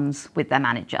one-to-ones with their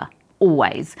manager.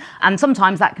 Always. And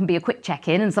sometimes that can be a quick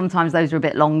check-in and sometimes those are a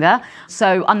bit longer.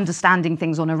 So understanding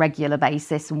things on a regular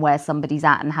basis and where somebody's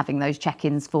at and having those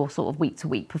check-ins for sort of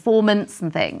week-to-week performance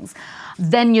and things.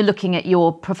 Then you're looking at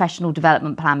your professional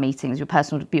development plan meetings, your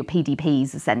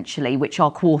PDPs essentially, which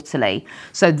are quarterly.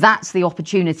 So that's the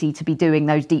opportunity to be doing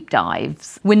those deep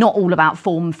dives. We're not all about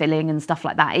form filling and stuff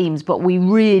like that, Eames, but we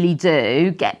really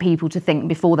do get people to think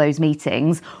before those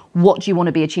meetings, what do you want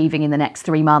to be achieving in the next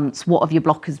 3 months? What have your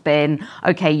blockers been?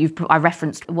 Okay, I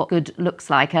referenced what good looks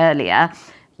like earlier.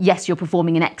 Yes, you're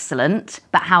performing in excellent,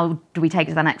 but how do we take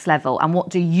it to the next level? And what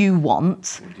do you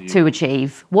want to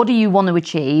achieve? What do you want to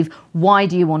achieve? Why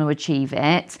do you want to achieve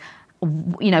it?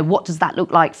 What does that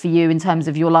look like for you in terms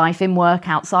of your life in work,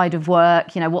 outside of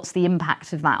work? What's the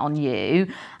impact of that on you?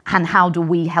 And how do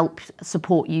we help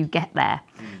support you get there?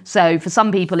 So for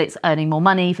some people, it's earning more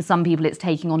money. For some people, it's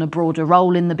taking on a broader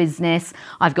role in the business.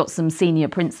 I've got some senior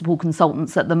principal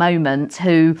consultants at the moment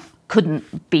who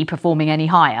couldn't be performing any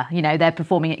higher. They're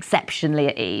performing exceptionally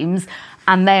at Eames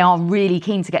and they are really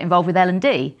keen to get involved with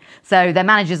L&D. So their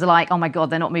managers are like, oh my God,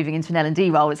 they're not moving into an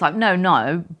L&D role. It's like,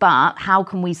 no, but how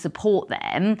can we support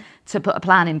them to put a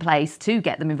plan in place to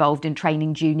get them involved in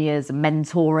training juniors and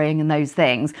mentoring and those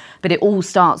things? But it all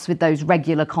starts with those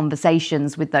regular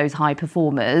conversations with those high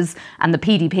performers, and the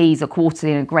PDPs are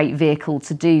quarterly a great vehicle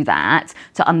to do that,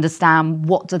 to understand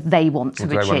what do they want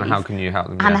to achieve. How can you help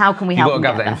them? And how can we help them? You've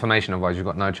got to gather that information, otherwise you've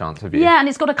got no chance, have you? Yeah, and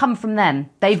it's got to come from them.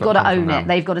 They've got to own it.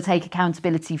 They've got to take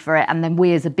accountability for it, and then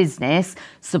we as a business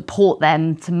support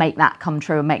them to make that come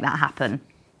true and make that happen.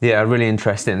 Yeah, really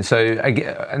interesting. So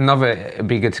it'd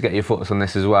be good to get your thoughts on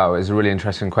this as well. It's a really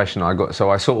interesting question I got. So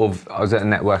I was at a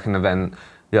networking event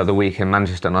the other week in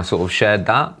Manchester, and I sort of shared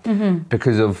that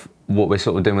because of what we're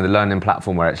sort of doing with the learning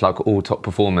platform, where it's like all top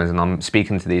performers, and I'm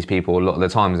speaking to these people a lot of the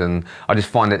times, and I just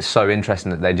find it so interesting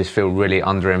that they just feel really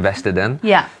underinvested in.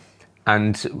 Yeah.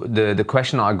 And the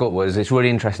question I got was, it's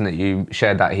really interesting that you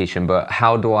shared that, Hisham, but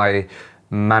how do I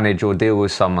manage or deal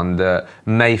with someone that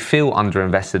may feel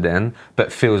underinvested in,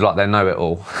 but feels like they know it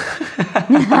all?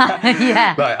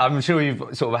 Yeah. Like, I'm sure you've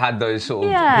sort of had those sort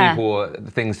of people or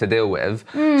things to deal with.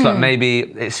 So maybe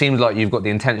it seems like you've got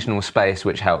the intentional space,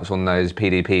 which helps on those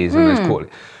PDPs and those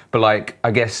quarterly. But like,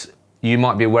 I guess you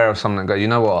might be aware of someone that goes, you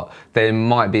know what, there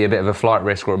might be a bit of a flight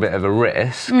risk or a bit of a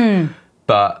risk.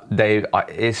 But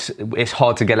it's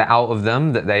hard to get it out of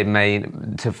them that they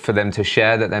for them to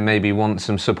share that they maybe want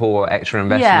some support, extra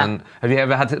investment. Yeah. Have you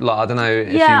ever had to, I don't know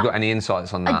if you've got any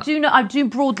insights on that? I do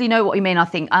broadly know what you mean. I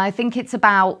think it's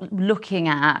about looking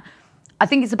at. I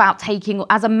think it's about taking,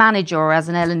 as a manager or as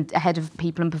a head of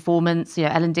people and performance,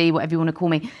 L&D, whatever you want to call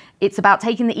me, it's about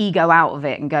taking the ego out of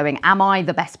it and going, am I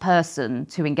the best person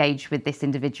to engage with this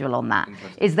individual on that?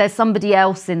 Is there somebody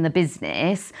else in the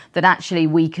business that actually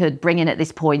we could bring in at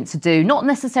this point to do, not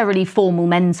necessarily formal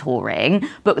mentoring,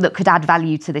 but that could add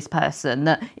value to this person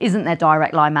that isn't their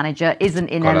direct line manager, isn't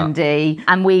in L&D,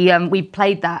 and we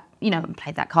played that.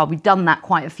 Played that card. We've done that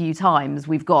quite a few times.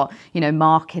 We've got,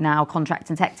 Mark in our contract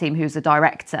and tech team, who's a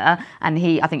director, and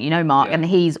I think Mark, and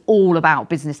he's all about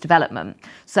business development.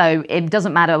 So it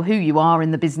doesn't matter who you are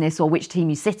in the business or which team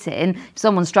you sit in. If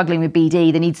someone's struggling with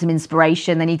BD, they need some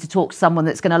inspiration, they need to talk to someone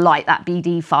that's going to light that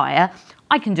BD fire.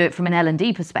 I can do it from an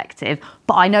L&D perspective,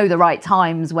 but I know the right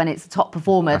times when it's a top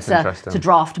performer to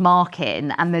draft Mark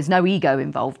in, and there's no ego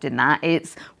involved in that.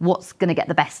 It's what's going to get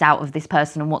the best out of this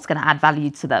person and what's going to add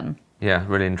value to them. Yeah,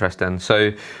 really interesting. So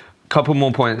a couple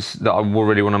more points that I will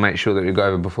really want to make sure that we go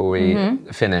over before we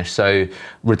finish. So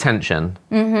retention.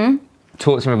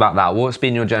 Talk to me about that. What's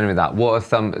been your journey with that?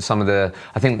 What are some of the,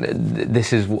 I think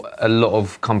this is a lot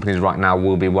of companies right now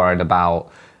will be worried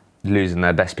about losing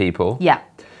their best people. Yeah.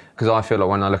 Because I feel like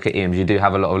when I look at Eames, you do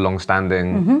have a lot of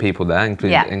long-standing people there,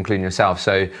 including yourself.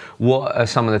 So what are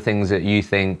some of the things that you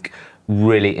think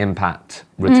really impact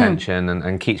retention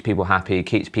and keeps people happy,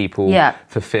 keeps people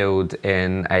fulfilled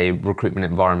in a recruitment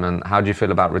environment? How do you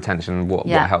feel about retention? What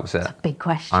helps it? It's a big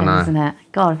question, isn't it?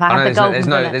 God, if I had the golden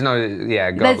bullet.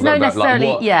 There's no necessarily,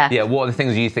 what are the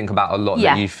things you think about a lot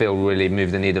that you feel really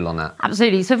move the needle on that?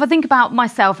 Absolutely. So if I think about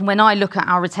myself and when I look at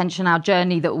our retention, our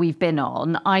journey that we've been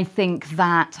on, I think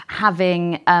that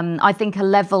having, a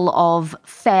level of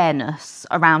fairness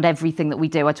around everything that we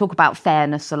do. I talk about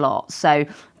fairness a lot. So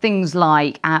things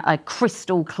like a crystal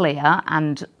crystal clear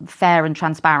and fair and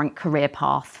transparent career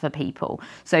path for people.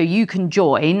 So you can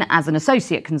join as an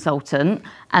associate consultant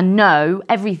and know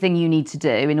everything you need to do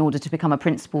in order to become a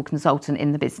principal consultant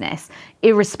in the business,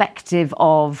 irrespective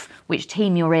of which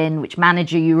team you're in, which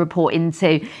manager you report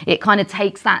into. It kind of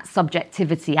takes that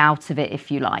subjectivity out of it,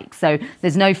 if you like. So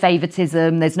there's no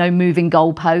favoritism, there's no moving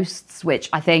goalposts, which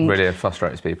I think really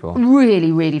frustrates people.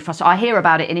 Really, really frustrating. I hear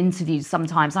about it in interviews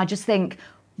sometimes. I just think,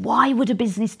 why would a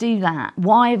business do that?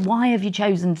 Why have you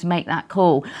chosen to make that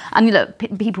call? And look,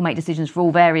 people make decisions for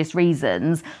all various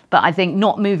reasons, but I think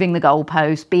not moving the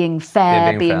goalpost, being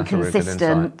fair, being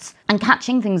consistent, and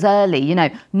catching things early.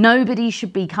 Nobody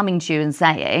should be coming to you and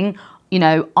saying,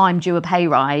 I'm due a pay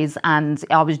rise and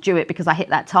I was due it because I hit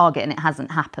that target and it hasn't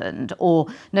happened. Or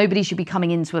nobody should be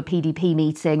coming into a PDP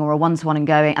meeting or a one-to-one and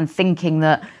going and thinking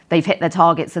that they've hit their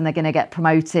targets and they're going to get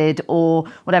promoted or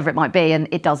whatever it might be, and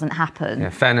it doesn't happen. Yeah,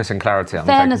 fairness and clarity.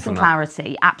 Fairness and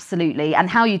clarity, absolutely. And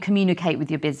how you communicate with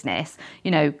your business.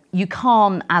 You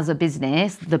can't, as a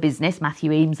business, the business,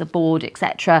 Matthew Eames, the board,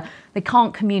 etc., they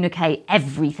can't communicate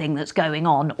everything that's going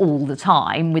on all the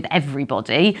time with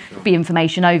everybody. Sure. Be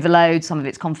information overload, some of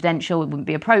it's confidential, it wouldn't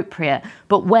be appropriate.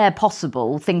 But where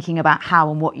possible, thinking about how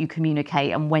and what you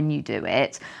communicate and when you do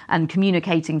it, and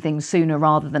communicating things sooner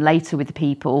rather than later with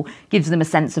people gives them a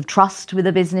sense of trust with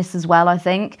a business as well, I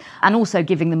think. And also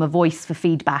giving them a voice for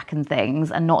feedback and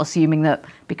things, and not assuming that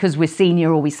because we're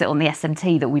senior or we sit on the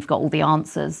SMT that we've got all the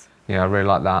answers. Yeah, I really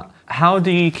like that. How do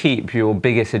you keep your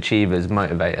biggest achievers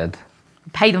motivated?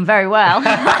 Pay them very well.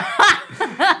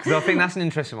 Because I think that's an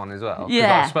interesting one as well.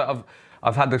 Yeah.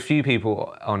 I've had a few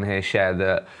people on here share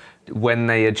that when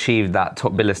they achieve that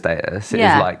top biller status,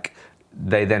 Yeah. it's like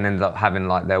they then end up having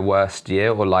like their worst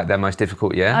year or like their most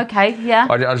difficult year. Okay, yeah.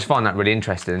 I just find that really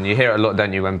interesting. You hear it a lot,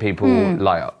 don't you, when people,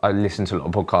 like, I listen to a lot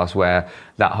of podcasts where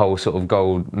that whole sort of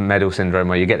gold medal syndrome,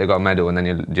 where you get the gold medal and then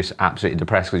you're just absolutely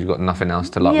depressed because you've got nothing else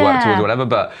to work towards or whatever.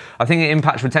 But I think it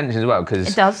impacts retention as well, because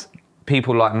it does.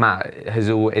 People like Matt is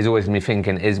always going to be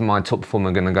thinking, is my top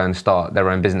performer going to go and start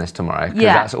their own business tomorrow? Because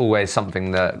that's always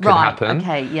something that could happen.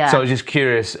 Okay, yeah. So I was just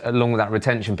curious, along with that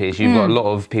retention piece, you've got a lot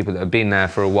of people that have been there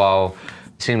for a while.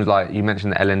 It seems like you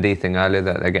mentioned the L&D thing earlier,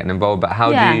 that they're getting involved, but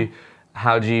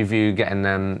how do you view getting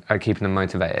them, keeping them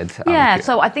motivated?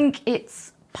 So I think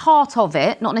it's part of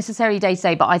it, not necessarily day to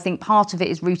day, but I think part of it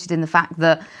is rooted in the fact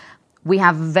that we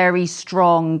have a very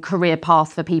strong career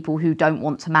path for people who don't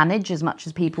want to manage as much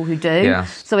as people who do.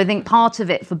 Yes. So I think part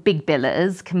of it for big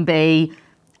billers can be,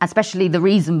 especially the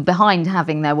reason behind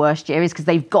having their worst year is because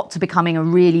they've got to becoming a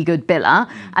really good biller,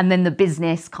 and then the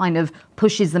business kind of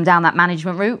pushes them down that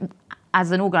management route.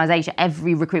 As an organisation,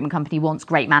 every recruitment company wants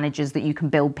great managers that you can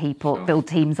build build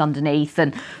teams underneath,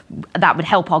 and that would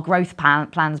help our growth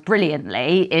plans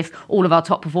brilliantly if all of our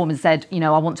top performers said, I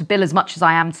want to bill as much as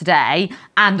I am today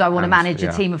and I want to manage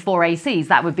a team of 4 ACs.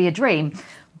 That would be a dream.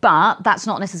 But that's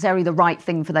not necessarily the right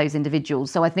thing for those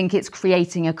individuals. So I think it's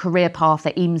creating a career path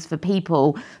at Eames for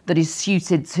people that is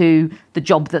suited to the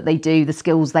job that they do, the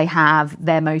skills they have,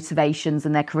 their motivations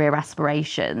and their career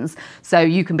aspirations. So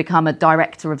you can become a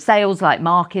director of sales, like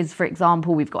Mark is, for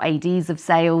example. We've got ADs of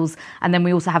sales. And then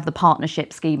we also have the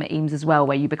partnership scheme at Eames as well,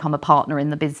 where you become a partner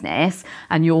in the business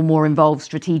and you're more involved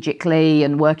strategically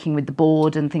and working with the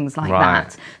board and things like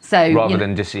that. So rather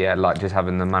than just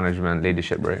having the management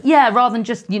leadership route. Yeah,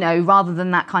 rather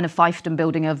than that kind of fiefdom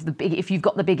building of if you've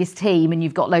got the biggest team and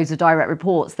you've got loads of direct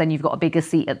reports, then you've got a bigger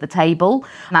seat at the table.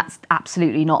 And that's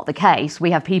absolutely not the case.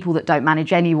 We have people that don't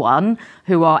manage anyone,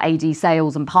 who are AD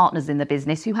sales and partners in the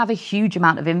business, who have a huge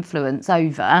amount of influence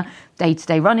over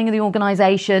day-to-day running of the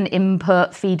organisation,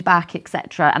 input, feedback,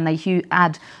 etc. And they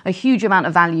add a huge amount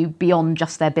of value beyond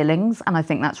just their billings. And I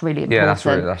think that's really important.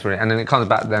 Yeah, that's really. And then it comes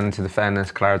back then to the fairness,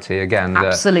 clarity again.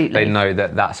 Absolutely. That they know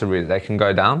that that's a route they can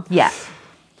go down. Yeah.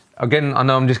 Again, I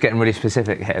know I'm just getting really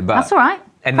specific here, but that's all right.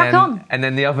 Crack on. And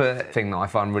then the other thing that I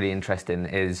find really interesting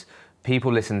is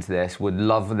people listen to this would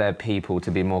love their people to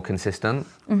be more consistent.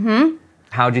 Mm-hmm.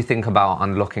 How do you think about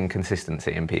unlocking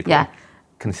consistency in people? Yeah.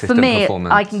 Consistent for me,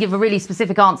 performance. I can give a really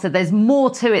specific answer. There's more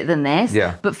to it than this.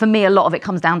 Yeah. But for me, a lot of it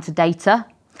comes down to data.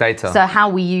 So how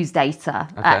we use data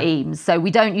at Eames. So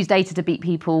we don't use data to beat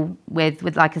people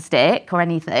with like a stick or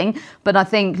anything. But I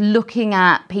think looking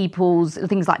at people's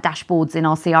things like dashboards in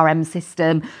our CRM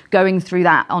system, going through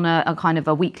that on a kind of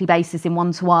a weekly basis in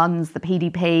one-to-ones, the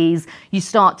PDPs, you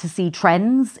start to see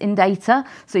trends in data.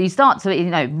 So you start to,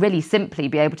 really simply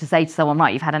be able to say to someone,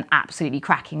 right, you've had an absolutely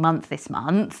cracking month this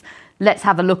month. Let's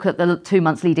have a look at the 2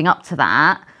 months leading up to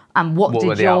that. And what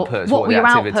were your outputs, what were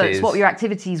your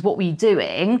activities, what were you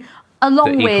doing?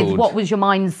 Along with what was your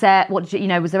mindset? What did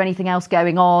you, was there anything else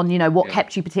going on? What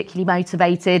kept you particularly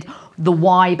motivated? The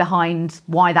why behind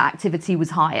why that activity was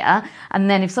higher. And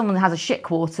then if someone has a shit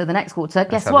quarter, the next quarter,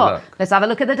 guess what? Let's have a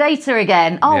look at the data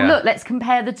again. Oh, look, let's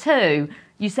compare the two.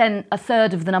 You sent a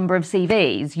third of the number of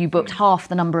CVs, you booked half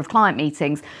the number of client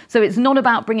meetings. So it's not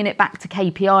about bringing it back to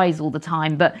KPIs all the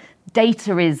time, but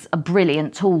data is a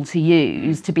brilliant tool to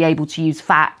use to be able to use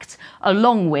fact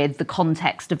along with the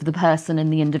context of the person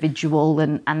and the individual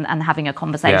and having a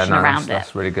conversation around it.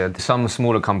 That's really good. Some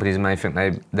smaller companies may think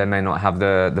they may not have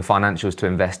the financials to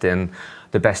invest in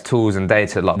the best tools and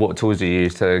data. Like, what tools do you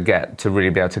use to really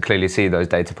be able to clearly see those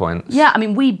data points? Yeah, I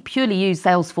mean, we purely use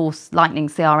Salesforce Lightning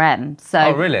CRM.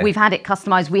 So we've had it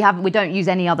customized. We don't use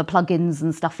any other plugins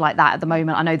and stuff like that at the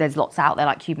moment. I know there's lots out there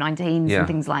like Cube19s and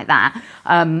things like that.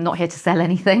 Not here to sell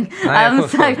anything. No,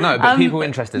 of course. No, but people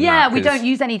interested in that. Yeah, we don't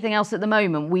use anything else at the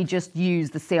moment. We just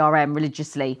use the CRM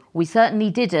religiously. We certainly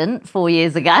didn't 4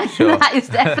 years ago. Sure. That is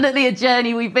definitely a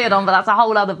journey we've been on, but that's a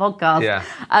whole other podcast.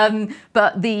 Yeah.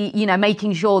 But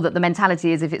making sure that the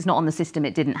mentality is if it's not on the system,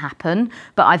 it didn't happen.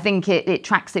 But I think it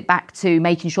tracks it back to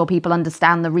making sure people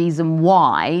understand the reason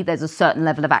why there's a certain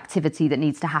level of activity that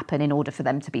needs to happen in order for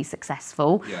them to be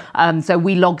successful. Yeah. So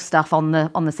we log stuff on the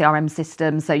CRM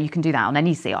system, so you can do that on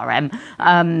any CRM.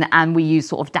 And we use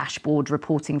sort of dashboard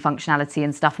reporting functionality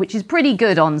and stuff, which is pretty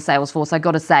good on Salesforce. I've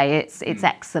got to say, it's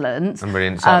excellent. And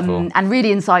really insightful. And really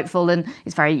insightful, and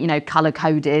it's very, color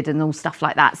coded and all stuff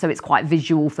like that. So it's quite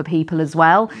visual for people as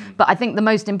well. But I think the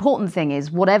most important thing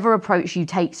is whatever approach you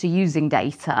take to using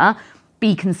data,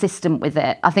 be consistent with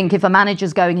it. I think if a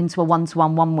manager's going into a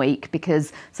one-to-one 1 week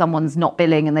because someone's not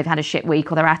billing and they've had a shit week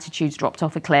or their attitude's dropped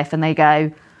off a cliff and they go,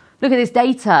 look at this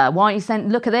data, why aren't you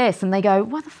look at this? And they go,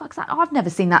 what the fuck's that? Oh, I've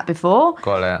never seen that before.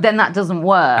 Got it. Then that doesn't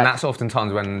work. And that's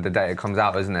oftentimes when the data comes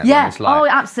out, isn't it? Yeah,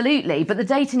 absolutely. But the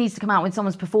data needs to come out when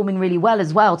someone's performing really well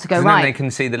as well to go, right. Then they can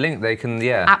see the link,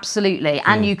 Absolutely.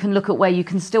 And you can look at where you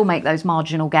can still make those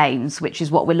marginal gains, which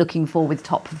is what we're looking for with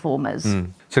top performers.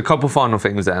 So a couple final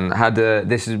things then.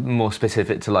 This is more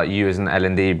specific to like you as an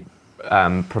L&D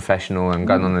professional and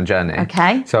going on a journey.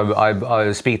 Okay. So I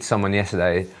was speaking to someone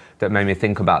yesterday that made me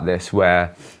think about this,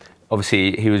 where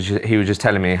obviously he was just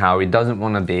telling me how he doesn't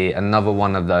want to be another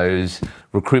one of those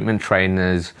recruitment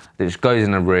trainers that just goes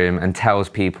in a room and tells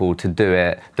people to do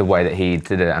it the way that he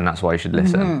did it, and that's why you should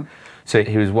listen. So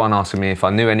he was asking me if I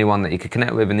knew anyone that he could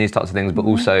connect with and these types of things, but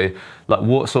also like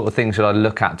what sort of things should I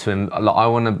look at to him? Like I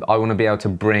want to be able to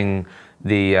bring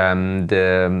the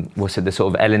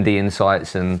sort of L&D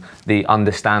insights and the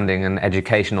understanding and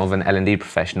education of an L&D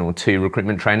professional to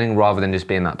recruitment training, rather than just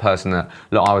being that person that,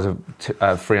 look, I was a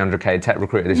 300k tech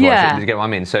recruiter, this is what I should, you get what I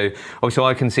mean? So obviously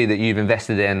I can see that you've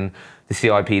invested in the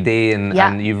CIPD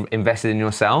and you've invested in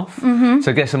yourself. So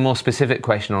I guess a more specific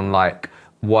question on like,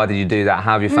 why did you do that?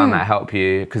 How have you found that help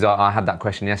you? Because I had that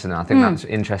question yesterday. I think that's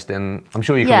interesting. I'm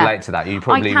sure you can relate to that. You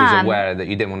probably was aware that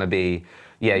you didn't want to be,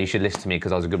 you should listen to me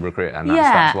because I was a good recruiter, and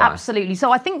that's why. Absolutely.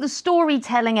 So I think the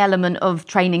storytelling element of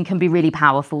training can be really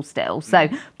powerful still. So,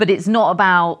 but it's not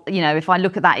about, if I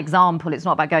look at that example, it's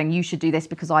not about going, you should do this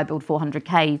because I built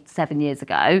 400k 7 years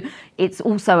ago. It's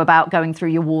also about going through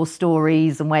your war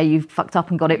stories and where you fucked up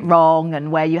and got it wrong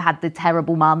and where you had the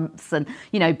terrible months and,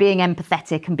 being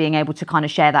empathetic and being able to kind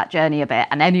of share that journey a bit.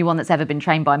 And anyone that's ever been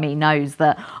trained by me knows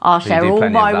that I'll share all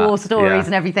my war stories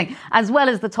and everything, as well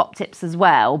as the top tips as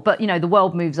well. But, the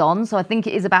world moves on. So I think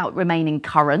it is about remaining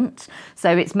current.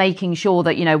 So it's making sure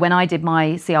that, when I did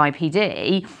my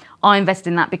CIPD, I invested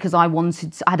in that because I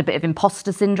had a bit of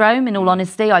imposter syndrome, in all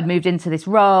honesty. I'd moved into this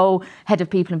role, head of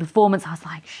people and performance. I was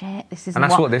like, shit, this isn't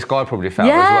And that's what this guy probably felt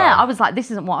as well. Yeah, I was like,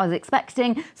 this isn't what I was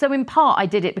expecting. So in part, I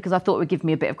did it because I thought it would give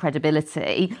me a bit of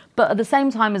credibility. But at the same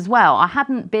time as well, I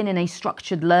hadn't been in a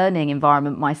structured learning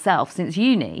environment myself since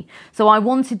uni. So I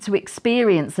wanted to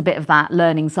experience a bit of that,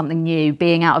 learning something new,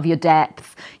 being out of your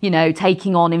depth,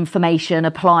 taking on information,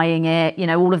 applying it,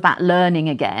 all of that learning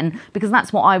again, because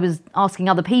that's what I was asking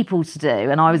other people to do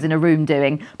and I was in a room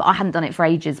doing, but I hadn't done it for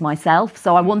ages myself.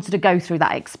 So I wanted to go through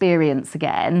that experience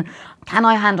again. Can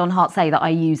I hand on heart say that I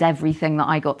use everything that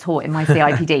I got taught in my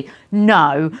CIPD?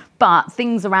 No, but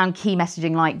things around key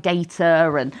messaging like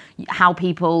data and how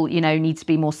people, need to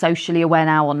be more socially aware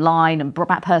now online and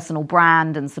personal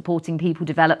brand and supporting people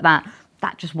develop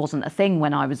that just wasn't a thing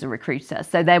when I was a recruiter.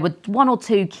 So there were one or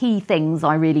two key things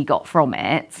I really got from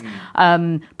it.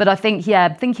 But I think,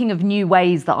 thinking of new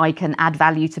ways that I can add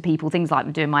value to people, things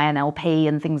like doing my NLP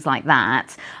and things like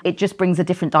that, it just brings a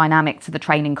different dynamic to the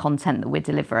training content that we're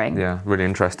delivering. Yeah, really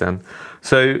interesting.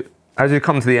 So as you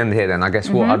come to the end here then, I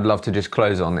guess what I'd love to just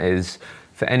close on is,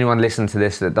 for anyone listening to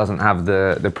this that doesn't have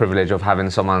the privilege of having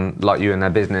someone like you in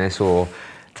their business or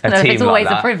a team it's always like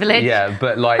that, a privilege. Yeah,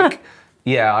 but like,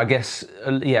 yeah, I guess,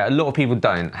 yeah, a lot of people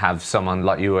don't have someone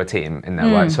like you or a team in their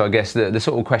work. So I guess the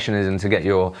sort of question is, and to get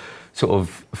your sort of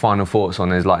final thoughts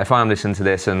on is, like, if I am listening to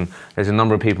this and there's a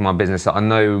number of people in my business that I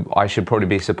know I should probably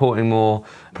be supporting more,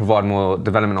 provide more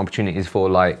development opportunities for,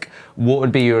 like, what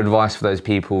would be your advice for those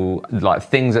people, like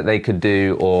things that they could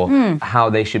do or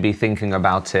how they should be thinking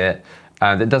about it?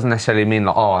 That doesn't necessarily mean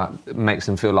like, oh, it makes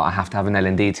them feel like I have to have an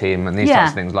L&D team and these types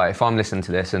of things. Like, if I'm listening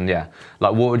to this and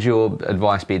like, what would your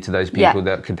advice be to those people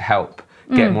that could help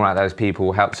get more out of those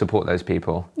people, help support those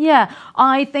people? Yeah,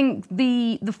 I think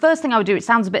the first thing I would do, it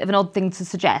sounds a bit of an odd thing to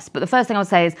suggest, but the first thing I would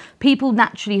say is people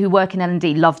naturally who work in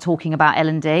L&D love talking about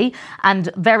L&D, and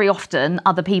very often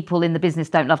other people in the business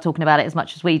don't love talking about it as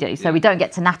much as we do, so we don't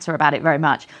get to natter about it very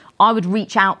much. I would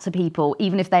reach out to people,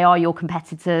 even if they are your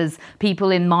competitors,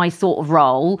 people in my sort of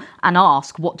role, and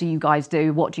ask, what do you guys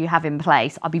do? What do you have in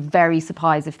place? I'd be very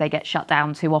surprised if they get shut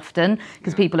down too often,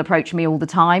 because people approach me all the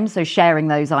time. So sharing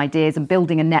those ideas and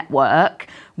building a network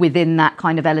within that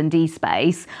kind of L&D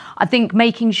space. I think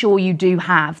making sure you do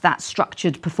have that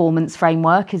structured performance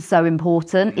framework is so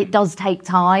important. It does take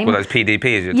time. Well, those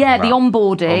PDPs you're the talking about.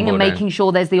 onboarding and making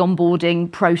sure there's the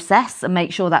onboarding process and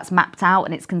make sure that's mapped out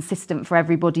and it's consistent for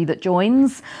everybody that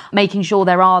joins. Making sure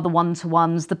there are the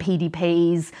one-to-ones, the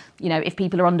PDPs, you know, if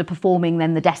people are underperforming,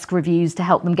 then the desk reviews to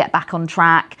help them get back on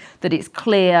track, that it's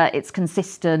clear, it's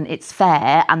consistent, it's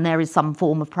fair, and there is some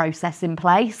form of process in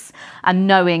place. And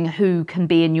knowing who can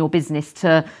be in your business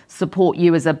to support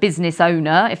you as a business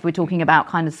owner, if we're talking about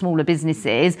kind of smaller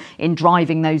businesses, in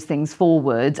driving those things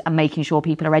forward and making sure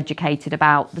people are educated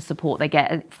about the support they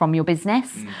get from your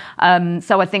business.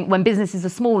 So I think when businesses are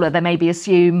smaller, they maybe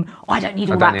assume, oh, I don't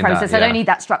need all that process, I don't need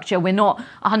that structure. We're not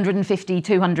 150,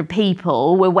 200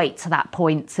 people. We'll wait to that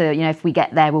point to, you know, if we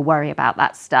get there, we'll worry about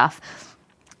that stuff.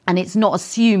 And it's not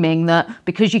assuming that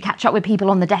because you catch up with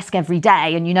people on the desk every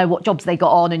day and you know what jobs they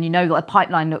got on and you know what a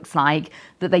pipeline looks like,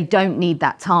 that they don't need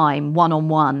that time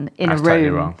one-on-one in a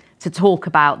room to talk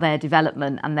about their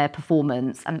development and their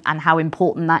performance and how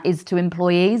important that is to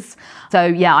employees. So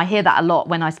yeah, I hear that a lot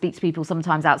when I speak to people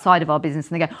sometimes outside of our business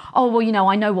and they go, oh, well, you know,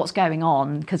 I know what's going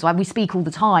on because we speak all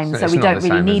the time, so we don't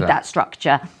really need that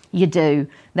structure. You do.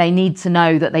 They need to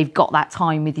know that they've got that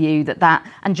time with you,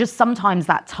 and just sometimes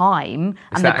that time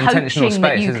and the coaching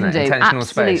that you can do. Intentional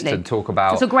space to talk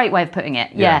about. It's a great way of putting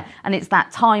it. Yeah. And it's that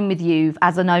time with you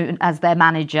as their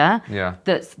manager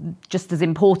that's just as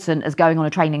important as going on a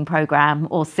training program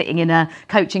or sitting in a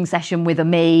coaching session with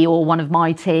me or one of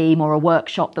my team or a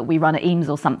workshop that we run at Eames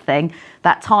or something.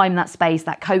 That time, that space,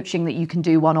 that coaching that you can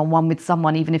do one-on-one with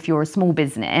someone, even if you're a small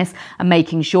business, and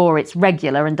making sure it's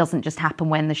regular and doesn't just happen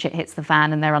when the shit hits the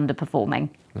fan and they're underperforming.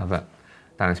 Love it.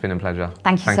 Dan, it's been a pleasure.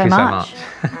 Thank you so much.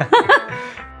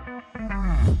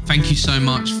 Thank you so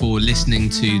much for listening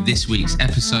to this week's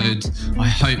episode. I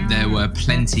hope there were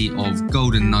plenty of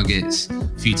golden nuggets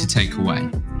for you to take away.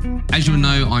 As you'll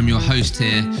know, I'm your host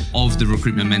here of the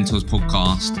Recruitment Mentors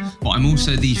podcast, but I'm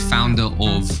also the founder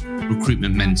of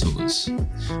Recruitment Mentors.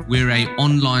 We're an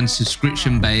online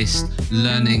subscription-based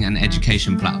learning and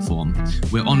education platform.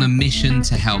 We're on a mission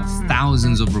to help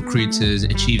thousands of recruiters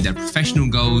achieve their professional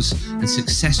goals and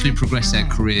successfully progress their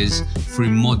careers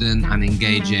through modern and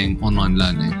engaging online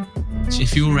learning.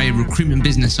 If you're a recruitment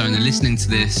business owner listening to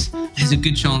this, there's a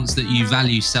good chance that you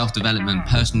value self-development,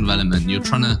 personal development. You're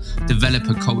trying to develop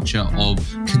a culture of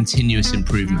continuous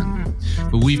improvement.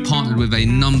 But we've partnered with a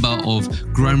number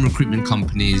of growing recruitment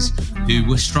companies who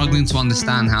were struggling to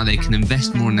understand how they can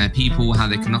invest more in their people, how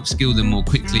they can upskill them more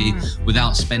quickly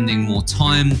without spending more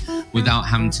time, without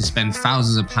having to spend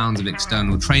thousands of pounds of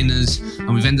external trainers.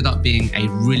 And we've ended up being a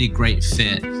really great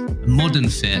fit, a modern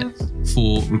fit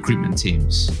for recruitment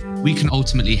teams. We can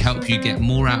ultimately help you get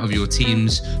more out of your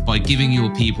teams by giving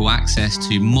your people access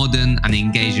to modern and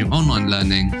engaging online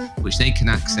learning, which they can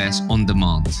access on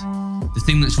demand. The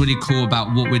thing that's really cool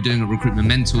about what we're doing at Recruitment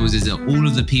Mentors is that all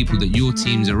of the people that your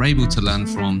teams are able to learn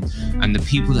from and the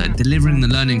people that are delivering the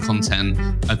learning content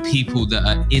are people that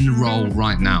are in role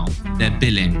right now. They're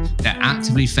billing, they're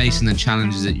actively facing the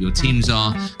challenges that your teams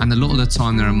are, and a lot of the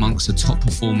time they're amongst the top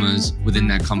performers within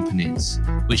their companies,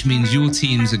 which means your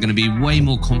teams are going to be way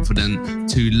more confident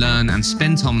to learn and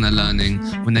spend time on their learning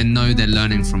when they know they're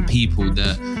learning from people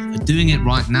that are doing it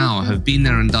right now, have been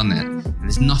there and done it. And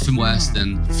there's nothing worse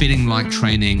than feeling like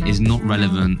training is not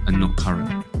relevant and not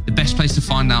current. The best place to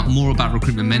find out more about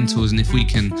Recruitment Mentors and if we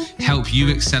can help you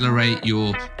accelerate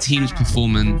your team's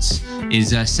performance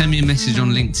is send me a message on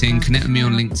LinkedIn, connect with me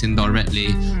on LinkedIn directly,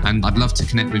 and I'd love to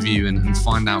connect with you and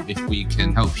find out if we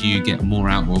can help you get more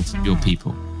out of your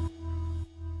people.